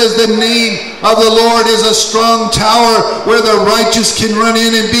Bible says the name of the Lord is a strong tower where the righteous can run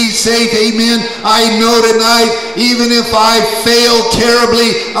in and be safe. Amen. I know tonight, even if I fail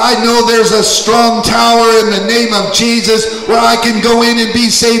terribly, I know there's a strong tower in the name of Jesus where I can go in and be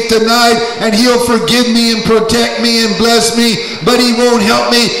safe tonight, and He'll forgive me and protect me and bless me, but He won't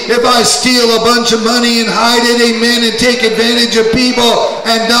help me if I steal a bunch of money and hide it, amen, and take advantage of people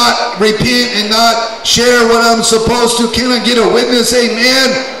and not repent and not share what I'm supposed to. Can I get a witness? Amen.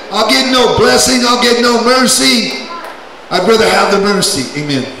 I'll get no blessing. I'll get no mercy. I'd rather have the mercy.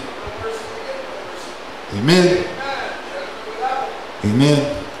 Amen. Amen.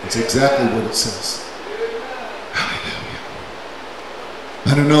 Amen. It's exactly what it says. Hallelujah.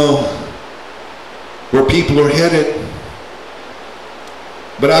 I don't know where people are headed,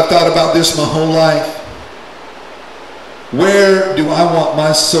 but I've thought about this my whole life. Where do I want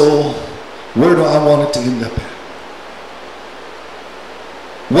my soul? Where do I want it to end up at?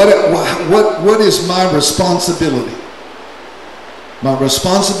 What is my responsibility? My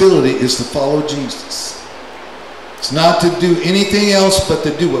responsibility is to follow Jesus. It's not to do anything else but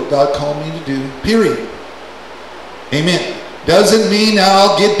to do what God called me to do, period. Amen. Doesn't mean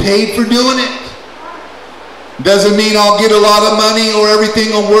I'll get paid for doing it. Doesn't mean I'll get a lot of money or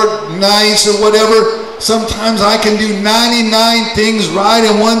everything will work nice or whatever. Sometimes I can do 99 things right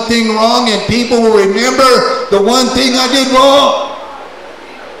and one thing wrong, and people will remember the one thing I did wrong.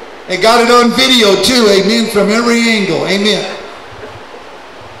 They got it on video too, amen, from every angle, amen.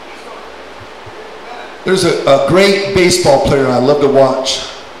 There's a great baseball player I love to watch.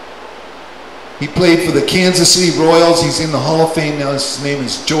 He played for the Kansas City Royals. He's in the Hall of Fame now. His name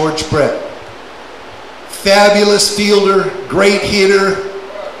is George Brett. Fabulous fielder, great hitter,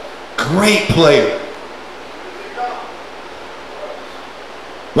 great player.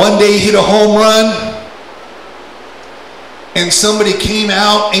 One day he hit a home run, and somebody came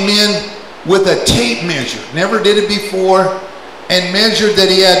out, amen, with a tape measure. Never did it before, and measured that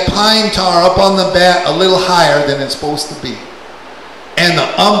he had pine tar up on the bat a little higher than it's supposed to be. And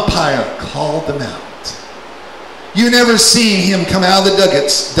the umpire called them out. You never seen him come out of the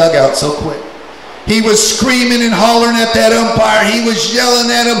dugout so quick. He was screaming and hollering at that umpire. He was yelling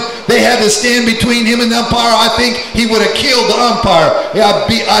at him. They had to stand between him and the umpire. I think he would have killed the umpire.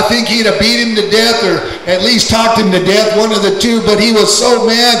 I think he'd have beat him to death, or at least talked him to death, one of the two. But he was so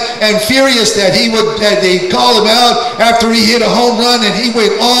mad and furious that they called him out after he hit a home run, and he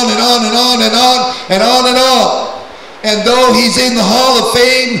went on and on and on and on and on and on. And though he's in the Hall of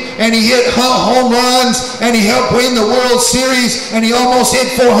Fame and he hit home runs and he helped win the World Series and he almost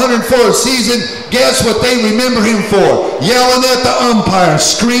hit 400 for a season, guess what they remember him for? Yelling at the umpire,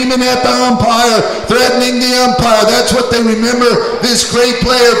 screaming at the umpire, threatening the umpire. That's what they remember this great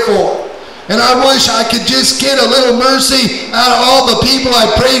player for. And I wish I could just get a little mercy out of all the people I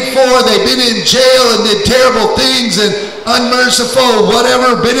prayed for. They've been in jail and did terrible things and unmerciful,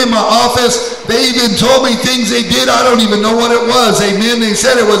 whatever, been in my office. They even told me things they did. I don't even know what it was. Amen. They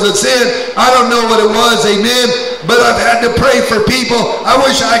said it was a sin. I don't know what it was. Amen. But I've had to pray for people. I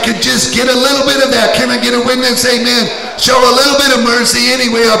wish I could just get a little bit of that. Can I get a witness? Amen. Show a little bit of mercy.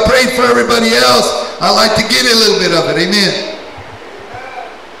 Anyway, I prayed for everybody else. I like to get a little bit of it. Amen.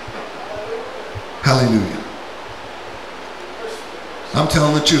 Hallelujah. I'm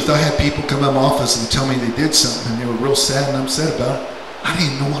telling the truth. I had people come in my office and tell me they did something and they were real sad and upset about it. I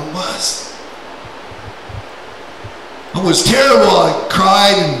didn't even know what it was. It was terrible. I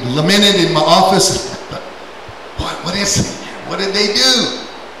cried and lamented in my office. What is it? What did they do?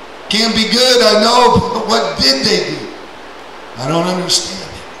 Can't be good, I know, but what did they do? I don't understand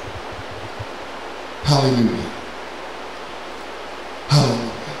it. Hallelujah. Hallelujah.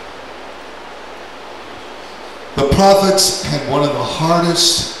 The prophets had one of the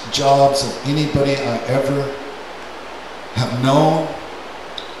hardest jobs of anybody I ever have known.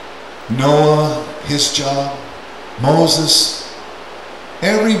 Noah, his job. Moses,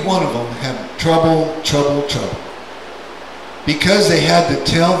 Every one of them had trouble. Because they had to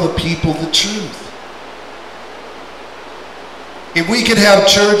tell the people the truth. If we could have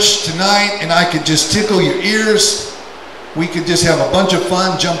church tonight and I could just tickle your ears, we could just have a bunch of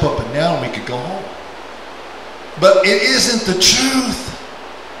fun, jump up and down, and we could go home. But it isn't the truth.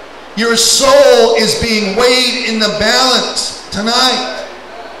 Your soul is being weighed in the balance tonight.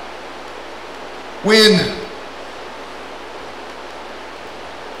 When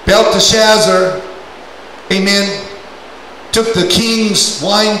Belteshazzar, amen, took the king's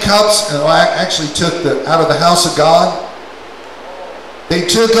wine cups, and actually took out of the house of God. They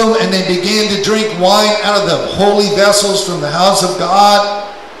took them and they began to drink wine out of the holy vessels from the house of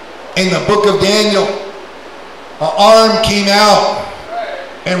God. In the book of Daniel, an arm came out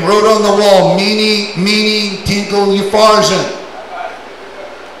and wrote on the wall, Mene, Tekel, Upharsin.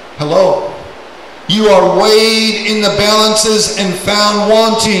 Hello. You are weighed in the balances and found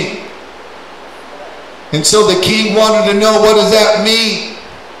wanting. And so the king wanted to know, what does that mean?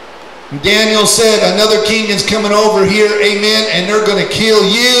 Daniel said, another king is coming over here, amen, and they're going to kill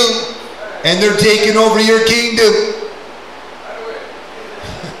you, and they're taking over your kingdom.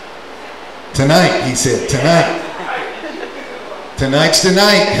 Tonight, he said, tonight. Tonight's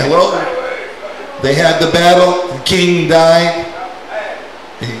tonight. Hello. They had the battle, the king died.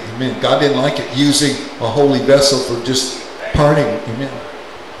 Amen. God didn't like it using a holy vessel for just partying. Amen.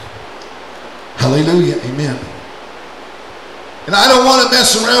 Hallelujah. Amen. And I don't want to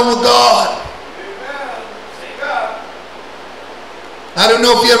mess around with God. I don't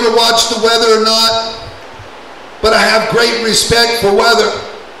know if you ever watch the weather or not, but I have great respect for weather.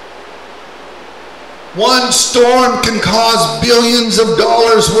 One storm can cause billions of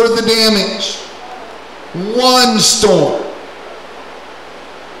dollars worth of damage. One storm.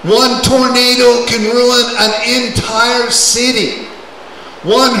 One tornado can ruin an entire city.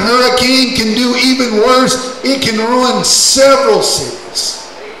 One hurricane can do even worse. It can ruin several cities.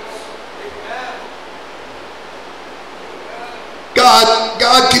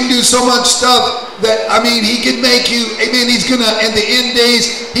 God can do so much stuff that, I mean, he can make you, amen, he's going to, in the end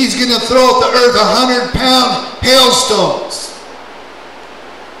days, he's going to throw at the earth 100-pound hailstones.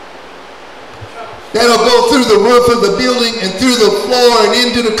 That'll go through the roof of the building and through the floor and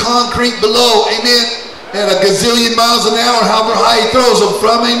into the concrete below, amen. At a gazillion miles an hour, however high he throws them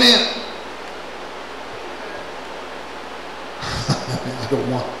from, amen.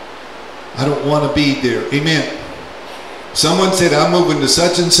 I don't want to be there, amen. Someone said, I'm moving to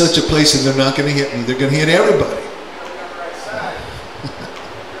such and such a place and they're not going to hit me. They're going to hit everybody.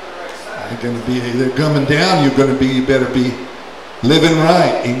 They're coming down. You better be living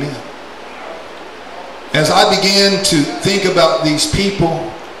right, amen. As I began to think about these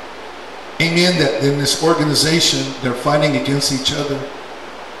people, amen, that in this organization, they're fighting against each other.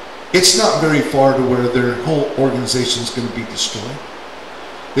 It's not very far to where their whole organization is going to be destroyed.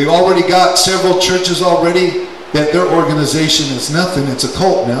 They've already got several churches already that their organization is nothing. It's a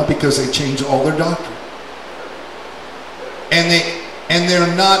cult now because they changed all their doctrine. And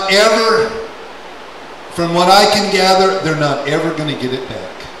they're not ever, from what I can gather, they're not ever going to get it back.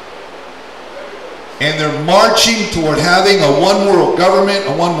 And they're marching toward having a one world government,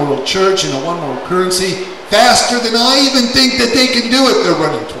 a one world church, and a one world currency faster than I even think that they can do it. They're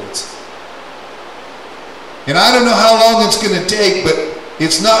running towards it. And I don't know how long it's going to take, but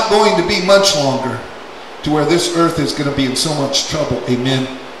it's not going to be much longer to where this earth is going to be in so much trouble. Amen.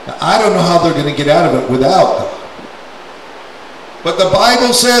 Now, I don't know how they're going to get out of it without God. But the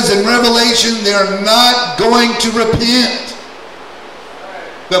Bible says in Revelation, they're not going to repent.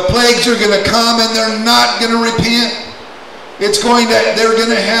 The plagues are going to come and they're not going to repent. They're going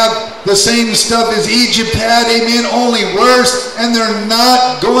to have the same stuff as Egypt had, amen, only worse, and they're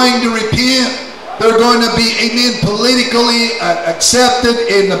not going to repent. They're going to be, amen, politically accepted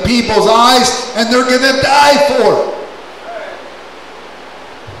in the people's eyes, and they're going to die for it.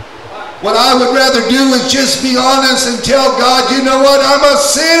 What I would rather do is just be honest and tell God, you know what, I'm a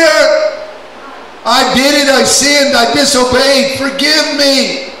sinner. I did it, I sinned, I disobeyed, forgive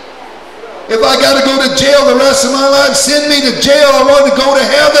me. If I got to go to jail the rest of my life, send me to jail, I want to go to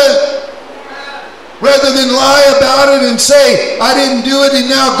heaven. Rather than lie about it and say, I didn't do it, and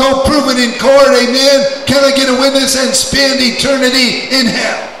now go prove it in court, amen. Can I get a witness and spend eternity in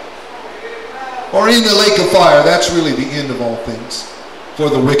hell? Or in the lake of fire. That's really the end of all things for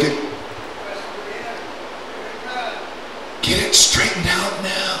the wicked. Get it straightened out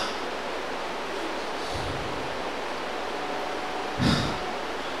now.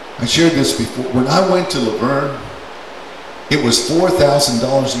 I shared this before. When I went to Laverne, it was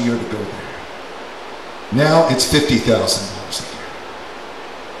 $4,000 a year to go there. Now it's $50,000 a year.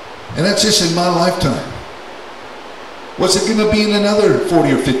 And that's just in my lifetime. What's it going to be in another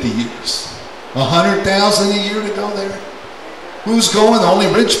 40 or 50 years? 100,000 a year to go there? Who's going? Only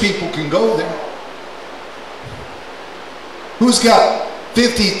rich people can go there. Who's got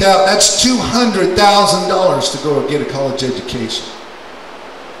 50,000? That's $200,000 to go get a college education.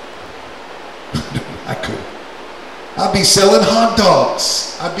 I couldn't. I'd be selling hot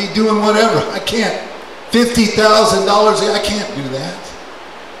dogs. I'd be doing whatever. I can't. $50,000, I can't do that.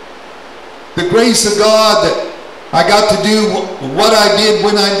 The grace of God that I got to do what I did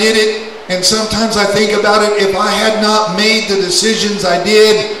when I did it. And sometimes I think about it, if I had not made the decisions I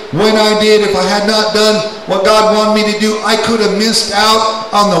did, when I did, if I had not done what God wanted me to do, I could have missed out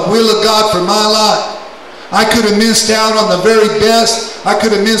on the will of God for my life. I could have missed out on the very best. I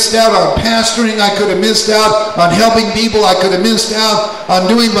could have missed out on pastoring. I could have missed out on helping people. I could have missed out on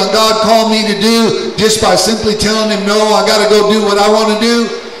doing what God called me to do just by simply telling him, no, I got to go do what I want to do.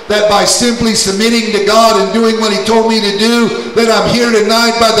 That by simply submitting to God and doing what he told me to do, that I'm here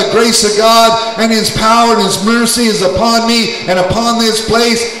tonight by the grace of God, and his power and his mercy is upon me and upon this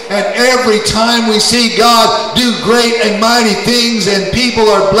place. And every time we see God do great and mighty things and people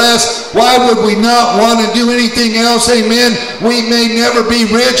are blessed, why would we not want to do anything else? Amen. We may never be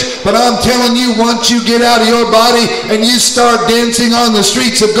rich, but I'm telling you, once you get out of your body and you start dancing on the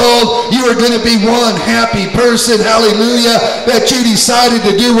streets of gold, you are going to be one happy person, hallelujah, that you decided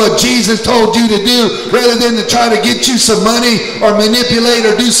to do what Jesus told you to do rather than to try to get you some money or manipulate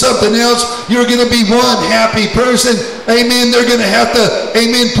or do something else. You're going to be one happy person. Amen. They're going to have to,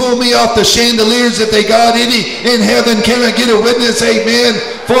 amen, pull me off the chandeliers if they got any in heaven. Can I get a witness? Amen.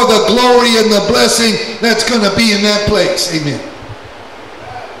 For the glory and the blessing that's going to be in that place. Amen.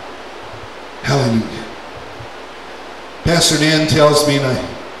 Hallelujah. Pastor Dan tells me, and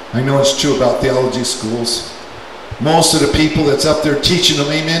I know it's true about theology schools, most of the people that's up there teaching them,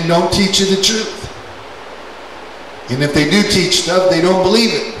 amen, don't teach you the truth. And if they do teach stuff, they don't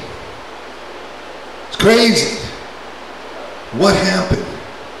believe it. It's crazy. What happened?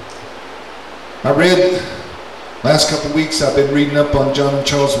 I read, last couple of weeks, I've been reading up on John and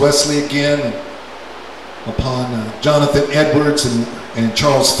Charles Wesley again, and upon Jonathan Edwards and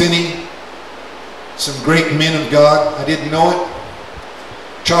Charles Finney, some great men of God. I didn't know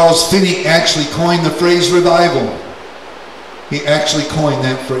it. Charles Finney actually coined the phrase revival. He actually coined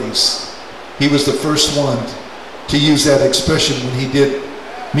that phrase. He was the first one to use that expression when he did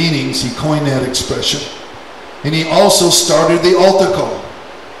meetings. He coined that expression. And he also started the altar call,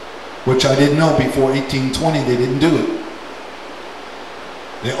 which I didn't know before 1820. They didn't do it.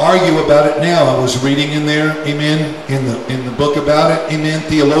 They argue about it now. I was reading in there, amen, in the book about it, amen.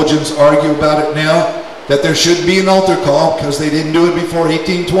 Theologians argue about it now, that there should be an altar call because they didn't do it before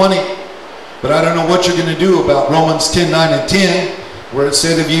 1820. But I don't know what you're going to do about Romans 10, 9, and 10, where it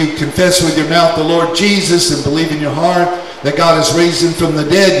said, if you confess with your mouth the Lord Jesus and believe in your heart that God has raised him from the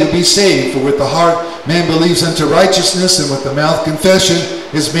dead, you'll be saved. For with the heart man believes unto righteousness, and with the mouth confession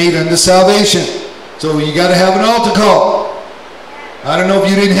is made unto salvation. So you got to have an altar call. I don't know if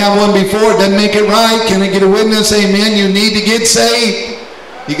you didn't have one before. It doesn't make it right. Can I get a witness? Amen. You need to get saved.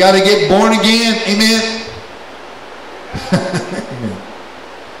 You got to get born again. Amen.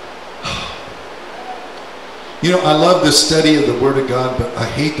 You know, I love the study of the Word of God, but I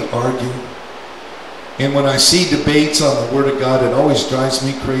hate to argue. And when I see debates on the Word of God, it always drives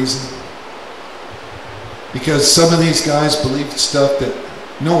me crazy. Because some of these guys believe stuff that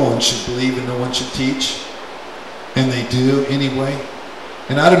no one should believe and no one should teach. And they do anyway.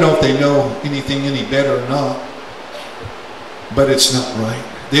 And I don't know if they know anything any better or not. But it's not right.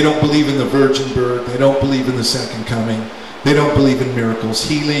 They don't believe in the virgin birth. They don't believe in the second coming. They don't believe in miracles,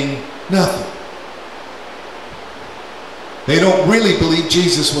 healing, nothing. They don't really believe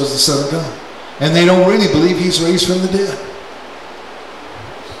Jesus was the Son of God. And they don't really believe he's raised from the dead.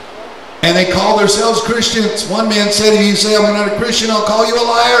 And they call themselves Christians. One man said, if you say I'm not a Christian, I'll call you a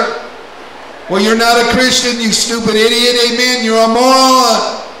liar. Well, you're not a Christian, you stupid idiot. Amen. You're a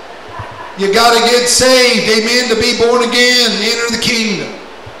moron. You got to get saved. Amen. To be born again. Enter the kingdom.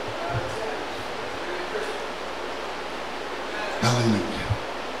 Hallelujah.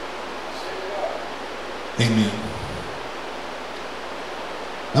 Amen.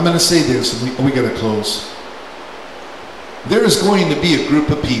 I'm going to say this, and we got to close. There is going to be a group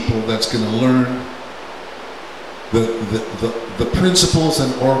of people that's going to learn the principles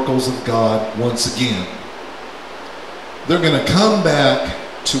and oracles of God once again. They're going to come back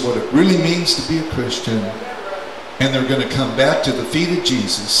to what it really means to be a Christian, and they're going to come back to the feet of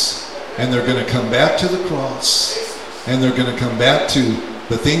Jesus, and they're going to come back to the cross, and they're going to come back to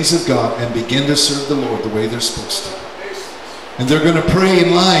the things of God and begin to serve the Lord the way they're supposed to. And they're going to pray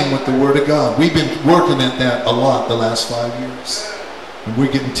in line with the Word of God. We've been working at that a lot the last 5 years. And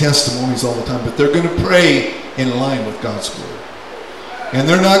we're getting testimonies all the time. But they're going to pray in line with God's Word. And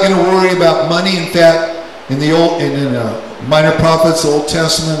they're not going to worry about money. In fact, in Minor Prophets, the Old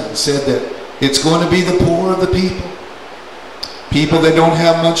Testament, it said that it's going to be the poor of the people. People that don't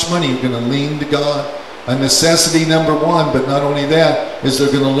have much money are going to lean to God. A necessity number one, but not only that, is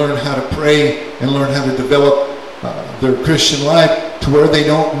they're going to learn how to pray and learn how to develop their Christian life to where they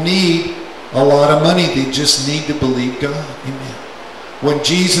don't need a lot of money. They just need to believe God. Amen. When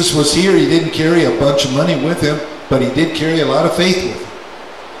Jesus was here, he didn't carry a bunch of money with him, but he did carry a lot of faith with him.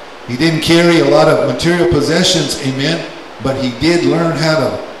 He didn't carry a lot of material possessions, amen, but he did learn how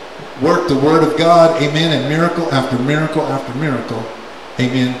to work the Word of God, amen, and miracle after miracle after miracle,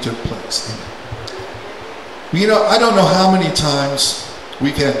 amen, took place. Amen. You know, I don't know how many times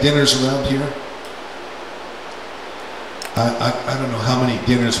we've had dinners around here. I don't know how many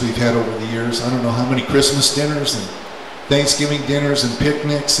dinners we've had over the years. I don't know how many Christmas dinners and Thanksgiving dinners and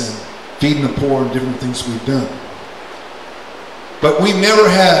picnics and feeding the poor and different things we've done. But we've never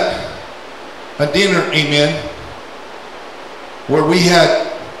had a dinner, amen, where we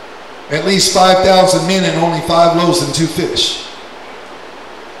had at least 5,000 men and only 5 loaves and 2 fish.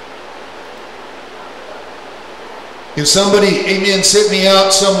 If somebody, amen, sent me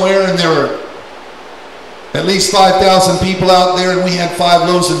out somewhere and there were at least 5,000 people out there and we had 5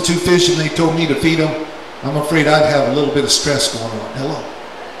 loaves and 2 fish and they told me to feed them, I'm afraid I'd have a little bit of stress going on. Hello.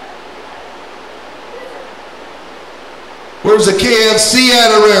 Where's the KFC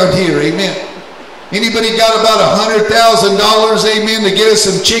at around here? Amen. Anybody got about $100,000, amen, to get us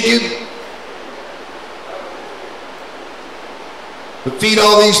some chicken? To feed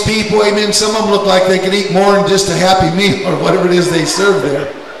all these people, amen. Some of them look like they could eat more than just a Happy Meal or whatever it is they serve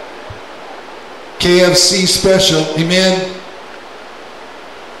there. KFC special, amen.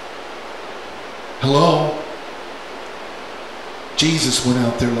 Hello. Jesus went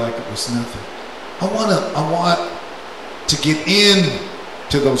out there like it was nothing. I want to get in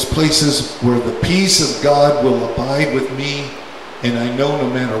to those places where the peace of God will abide with me, and I know no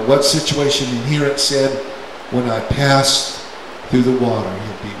matter what situation. And here it said, when I pass through the water,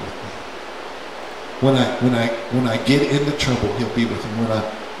 he'll be with me. When I get into trouble, he'll be with me.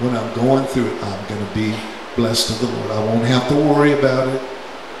 When I'm going through it, I'm going to be blessed of the Lord. I won't have to worry about it.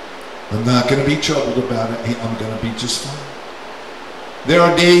 I'm not going to be troubled about it. I'm going to be just fine. There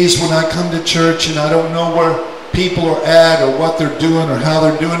are days when I come to church and I don't know where people are at or what they're doing or how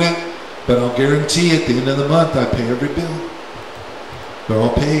they're doing it, but I'll guarantee at the end of the month I pay every bill. They're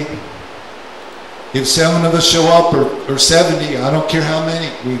all paid. If 7 of us show up or 70, I don't care how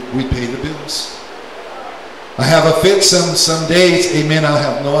many, we pay the bills. I have a fit some days, amen, I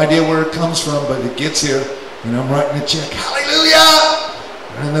have no idea where it comes from, but it gets here and I'm writing a check. Hallelujah!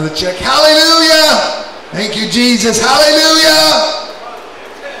 And another check. Hallelujah! Thank you, Jesus. Hallelujah!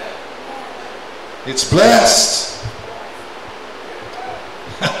 It's blessed.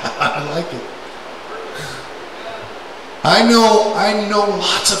 I like it. I know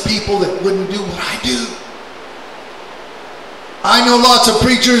lots of people that wouldn't do what I do. I know lots of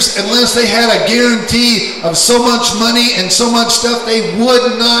preachers, unless they had a guarantee of so much money and so much stuff, they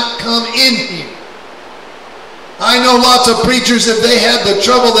would not come in here. I know lots of preachers, if they had the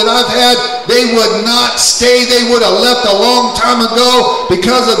trouble that I've had, they would not stay. They would have left a long time ago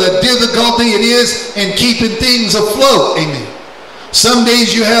because of the difficulty it is in keeping things afloat. Amen. Some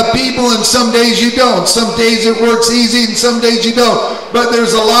days you have people and some days you don't. Some days it works easy and some days you don't. But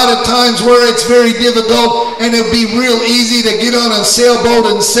there's a lot of times where it's very difficult and it'll be real easy to get on a sailboat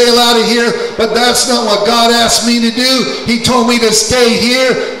and sail out of here. But that's not what God asked me to do. He told me to stay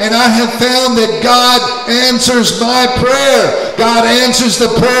here, and I have found that God answers my prayer. God answers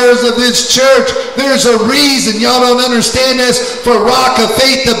the prayers of this church. There's a reason, y'all don't understand this, for Rock of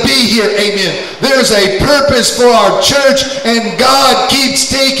Faith to be here. Amen. There's a purpose for our church, and God keeps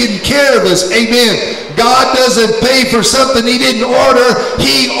taking care of us. Amen. God doesn't pay for something he didn't order.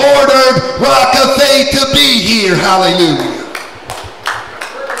 He ordered Rock of Faith to be here. Hallelujah.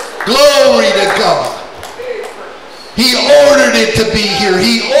 Glory to God. He ordered it to be here.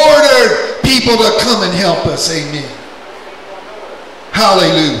 He ordered people to come and help us. Amen.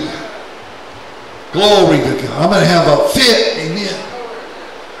 Hallelujah. Glory to God. I'm going to have a fit. Amen.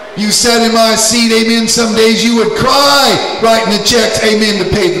 You sat in my seat, amen. Some days you would cry writing the checks, amen, to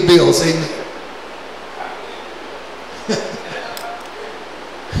pay the bills. Amen.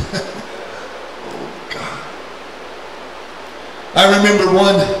 Oh, God. I remember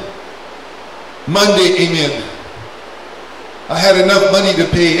one Monday, amen. I had enough money to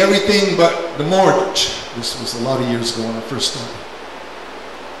pay everything but the mortgage. This was a lot of years ago when I first started.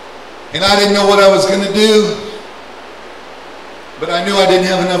 And I didn't know what I was going to do. But I knew I didn't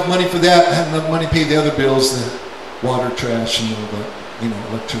have enough money for that. I had enough money to pay the other bills, the water, trash, and all that,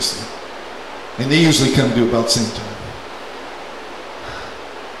 electricity. And they usually come due about the same time.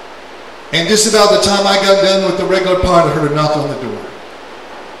 And just about the time I got done with the regular part, I heard a knock on the door.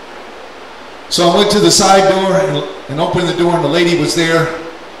 So I went to the side door and opened the door, and the lady was there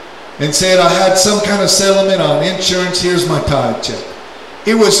and said, I had some kind of settlement on insurance. Here's my tithe check.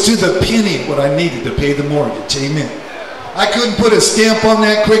 It was to the penny what I needed to pay the mortgage. Amen. I couldn't put a stamp on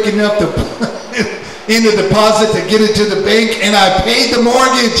that quick enough to in the deposit to get it to the bank, and I paid the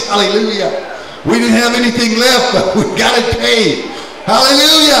mortgage. Hallelujah. We didn't have anything left, but we got it paid.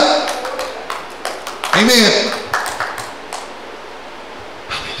 Hallelujah. Amen.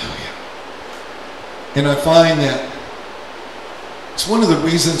 Hallelujah. And I find that it's one of the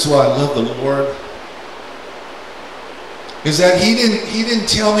reasons why I love the Lord is that he didn't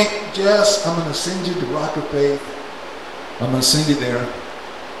tell me, Jess, I'm going to send you to Rock of Faith. I'm going to send you there.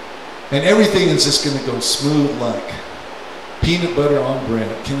 And everything is just going to go smooth like peanut butter on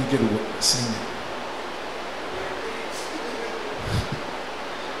bread. Can I get a witness? Amen.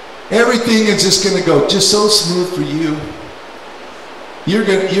 Everything is just going to go just so smooth for you. You're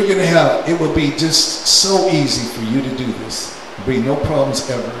going to have, it will be just so easy for you to do this. There'll be no problems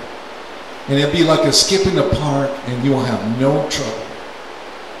ever. And it'll be like a skip in the park, and you will have no trouble.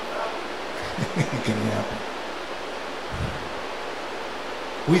 It can happen.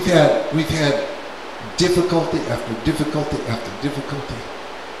 We've had difficulty after difficulty after difficulty,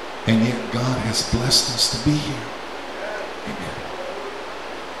 and yet God has blessed us to be here. Amen.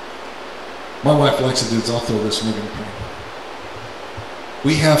 My wife likes to do this. I'll throw this one in prayer.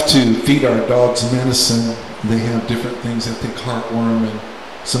 We have to feed our dogs medicine. They have different things. They take heartworm and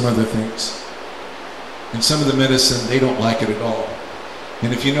some other things. And some of the medicine, they don't like it at all.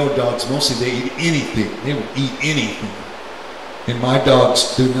 And if you know dogs, mostly they eat anything. They will eat anything. And my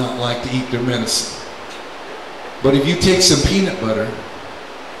dogs do not like to eat their medicine. But if you take some peanut butter,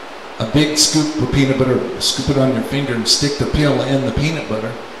 a big scoop of peanut butter, scoop it on your finger and stick the pill in the peanut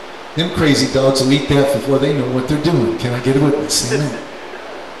butter, them crazy dogs will eat that before they know what they're doing. Can I get a witness? Amen.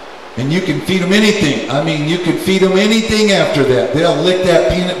 And you can feed them anything. I mean, you can feed them anything after that. They'll lick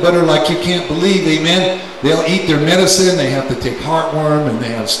that peanut butter like you can't believe. Amen. They'll eat their medicine. They have to take heartworm, and they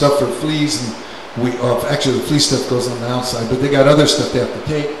have stuff for fleas. And actually, the flea stuff goes on the outside, but they got other stuff they have to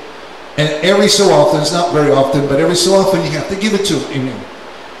take. And every so often, it's not very often, but every so often you have to give it to them. Amen.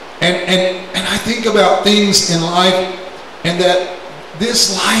 And I think about things in life, and that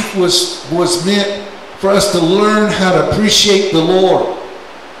this life was meant for us to learn how to appreciate the Lord.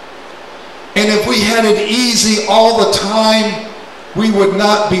 And if we had it easy all the time, we would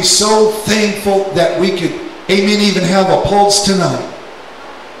not be so thankful that we could, amen, even have a pulse tonight.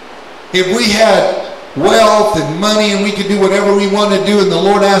 If we had wealth and money and we could do whatever we want to do, and the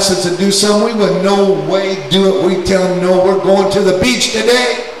Lord asked us to do something, we would no way do it. We tell him, no, we're going to the beach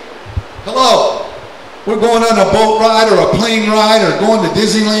today. Hello. We're going on a boat ride or a plane ride or going to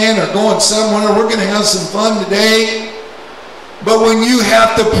Disneyland or going somewhere. We're going to have some fun today. But when you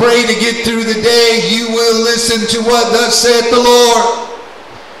have to pray to get through the day, you will listen to what thus saith the Lord.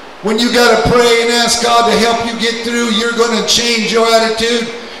 When you got to pray and ask God to help you get through, you're going to change your attitude.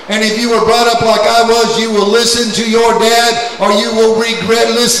 And if you were brought up like I was, you will listen to your dad, or you will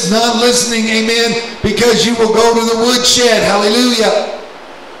regret not listening, amen, because you will go to the woodshed. Hallelujah.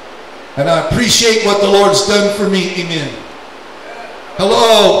 And I appreciate what the Lord's done for me. Amen.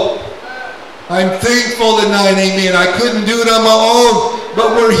 Hello. I'm thankful tonight. Amen. I couldn't do it on my own,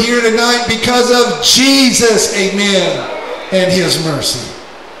 but we're here tonight because of Jesus. Amen. And his mercy.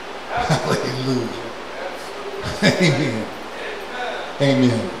 Hallelujah. Amen.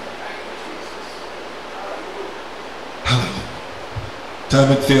 Amen. Hallelujah. Time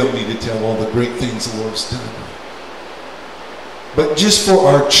had failed me to tell all the great things the Lord's done. But just for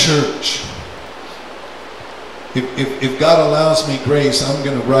our church, if God allows me grace, I'm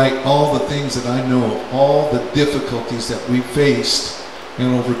going to write all the things that I know of, all the difficulties that we faced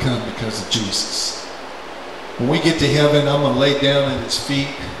and overcome because of Jesus. When we get to heaven, I'm going to lay down at his feet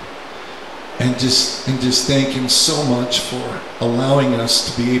and just thank him so much for allowing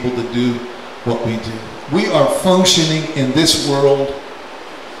us to be able to do what we do. We are functioning in this world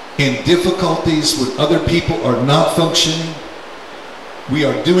in difficulties when other people are not functioning. We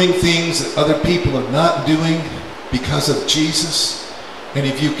are doing things that other people are not doing because of Jesus. And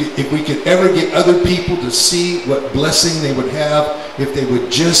if we could ever get other people to see what blessing they would have if they would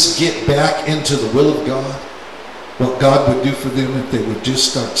just get back into the will of God. what God would do for them if they would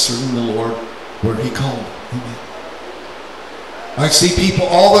just start serving the Lord where He called them. Amen. I see people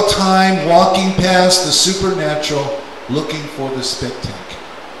all the time walking past the supernatural, looking for the spectacular.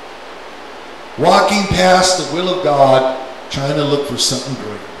 Walking past the will of God, trying to look for something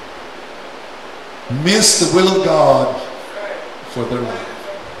great. Miss the will of God for their life.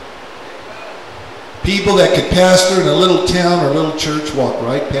 People that could pastor in a little town or a little church walk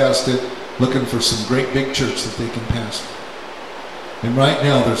right past it, looking for some great big church that they can pastor. And right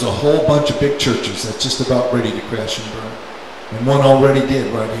now there's a whole bunch of big churches that's just about ready to crash and burn. And one already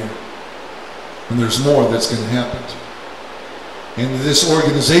did right here. And there's more that's going to happen. And this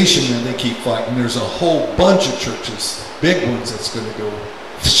organization, man, they keep fighting. There's a whole bunch of churches, big ones, that's going to go.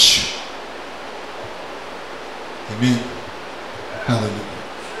 Amen. Hallelujah.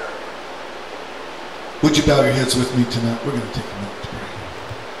 Would you bow your heads with me tonight? We're going to take a minute to pray.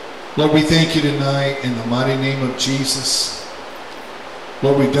 Lord, we thank you tonight in the mighty name of Jesus.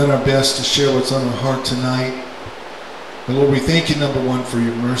 Lord, we've done our best to share what's on our heart tonight. And Lord, we thank you, number one, for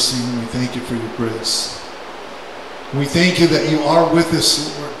your mercy, and we thank you for your grace. We thank you that you are with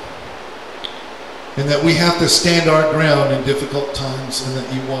us, Lord, and that we have to stand our ground in difficult times, and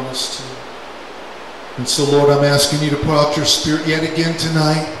that you want us to. And so, Lord, I'm asking you to pour out your Spirit yet again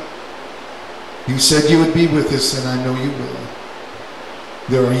tonight. You said you would be with us, and I know you will.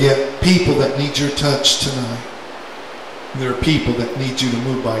 There are yet people that need your touch tonight. There are people that need you to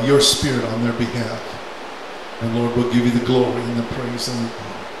move by your Spirit on their behalf. And Lord, we'll give you the glory and the praise and the honor.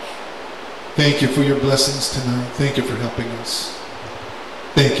 Thank you for your blessings tonight. Thank you for helping us.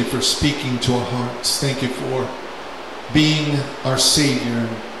 Thank you for speaking to our hearts. Thank you for being our Savior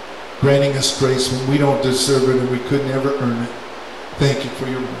and granting us grace when we don't deserve it and we could never earn it. Thank you for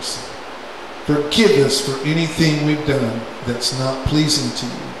your mercy. Forgive us for anything we've done that's not pleasing to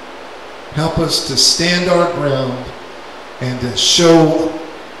you. Help us to stand our ground and to show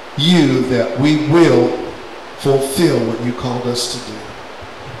you that we will fulfill what you called us to do.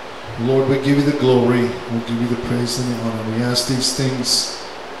 Lord, we give you the glory, we'll give you the praise and the honor. We ask these things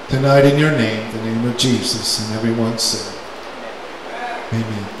tonight in your name, the name of Jesus, and everyone said,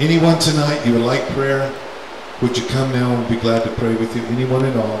 amen. Anyone tonight, you would like prayer, would you come now and be glad to pray with you? Anyone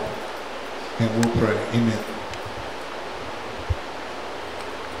at all? And we'll pray. Amen.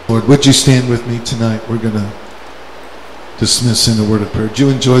 Lord, would you stand with me tonight? We're going to dismiss in a word of prayer. Did you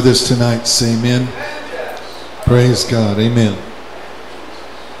enjoy this tonight? Say amen. Praise God. Amen.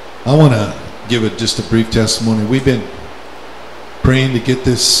 I want to give it just a brief testimony. We've been praying to get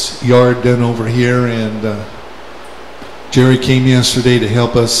this yard done over here, and Jerry came yesterday to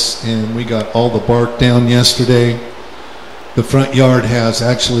help us, and we got all the bark down yesterday. The front yard has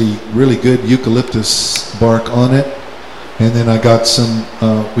actually really good eucalyptus bark on it. And then I got some,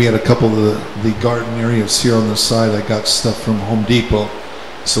 we had a couple of the garden areas here on the side. I got stuff from Home Depot.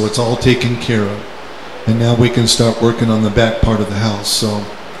 So it's all taken care of. And now we can start working on the back part of the house. So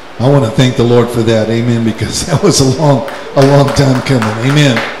I want to thank the Lord for that. Amen. Because that was a long time coming.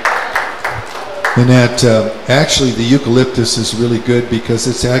 Amen. And that actually the eucalyptus is really good because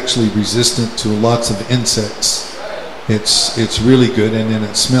it's actually resistant to lots of insects. It's really good, and then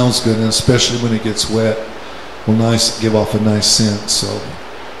it smells good, and especially when it gets wet, will give off a nice scent. So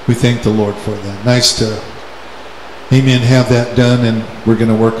we thank the Lord for that. Nice to, amen, have that done, and we're going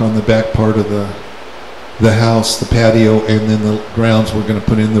to work on the back part of the house, the patio, and then the grounds. We're going to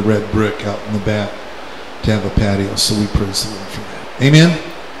put in the red brick out in the back to have a patio. So we praise the Lord for that. Amen.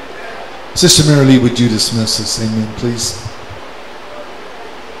 Sister Mary Lee, would you dismiss us? Amen, please.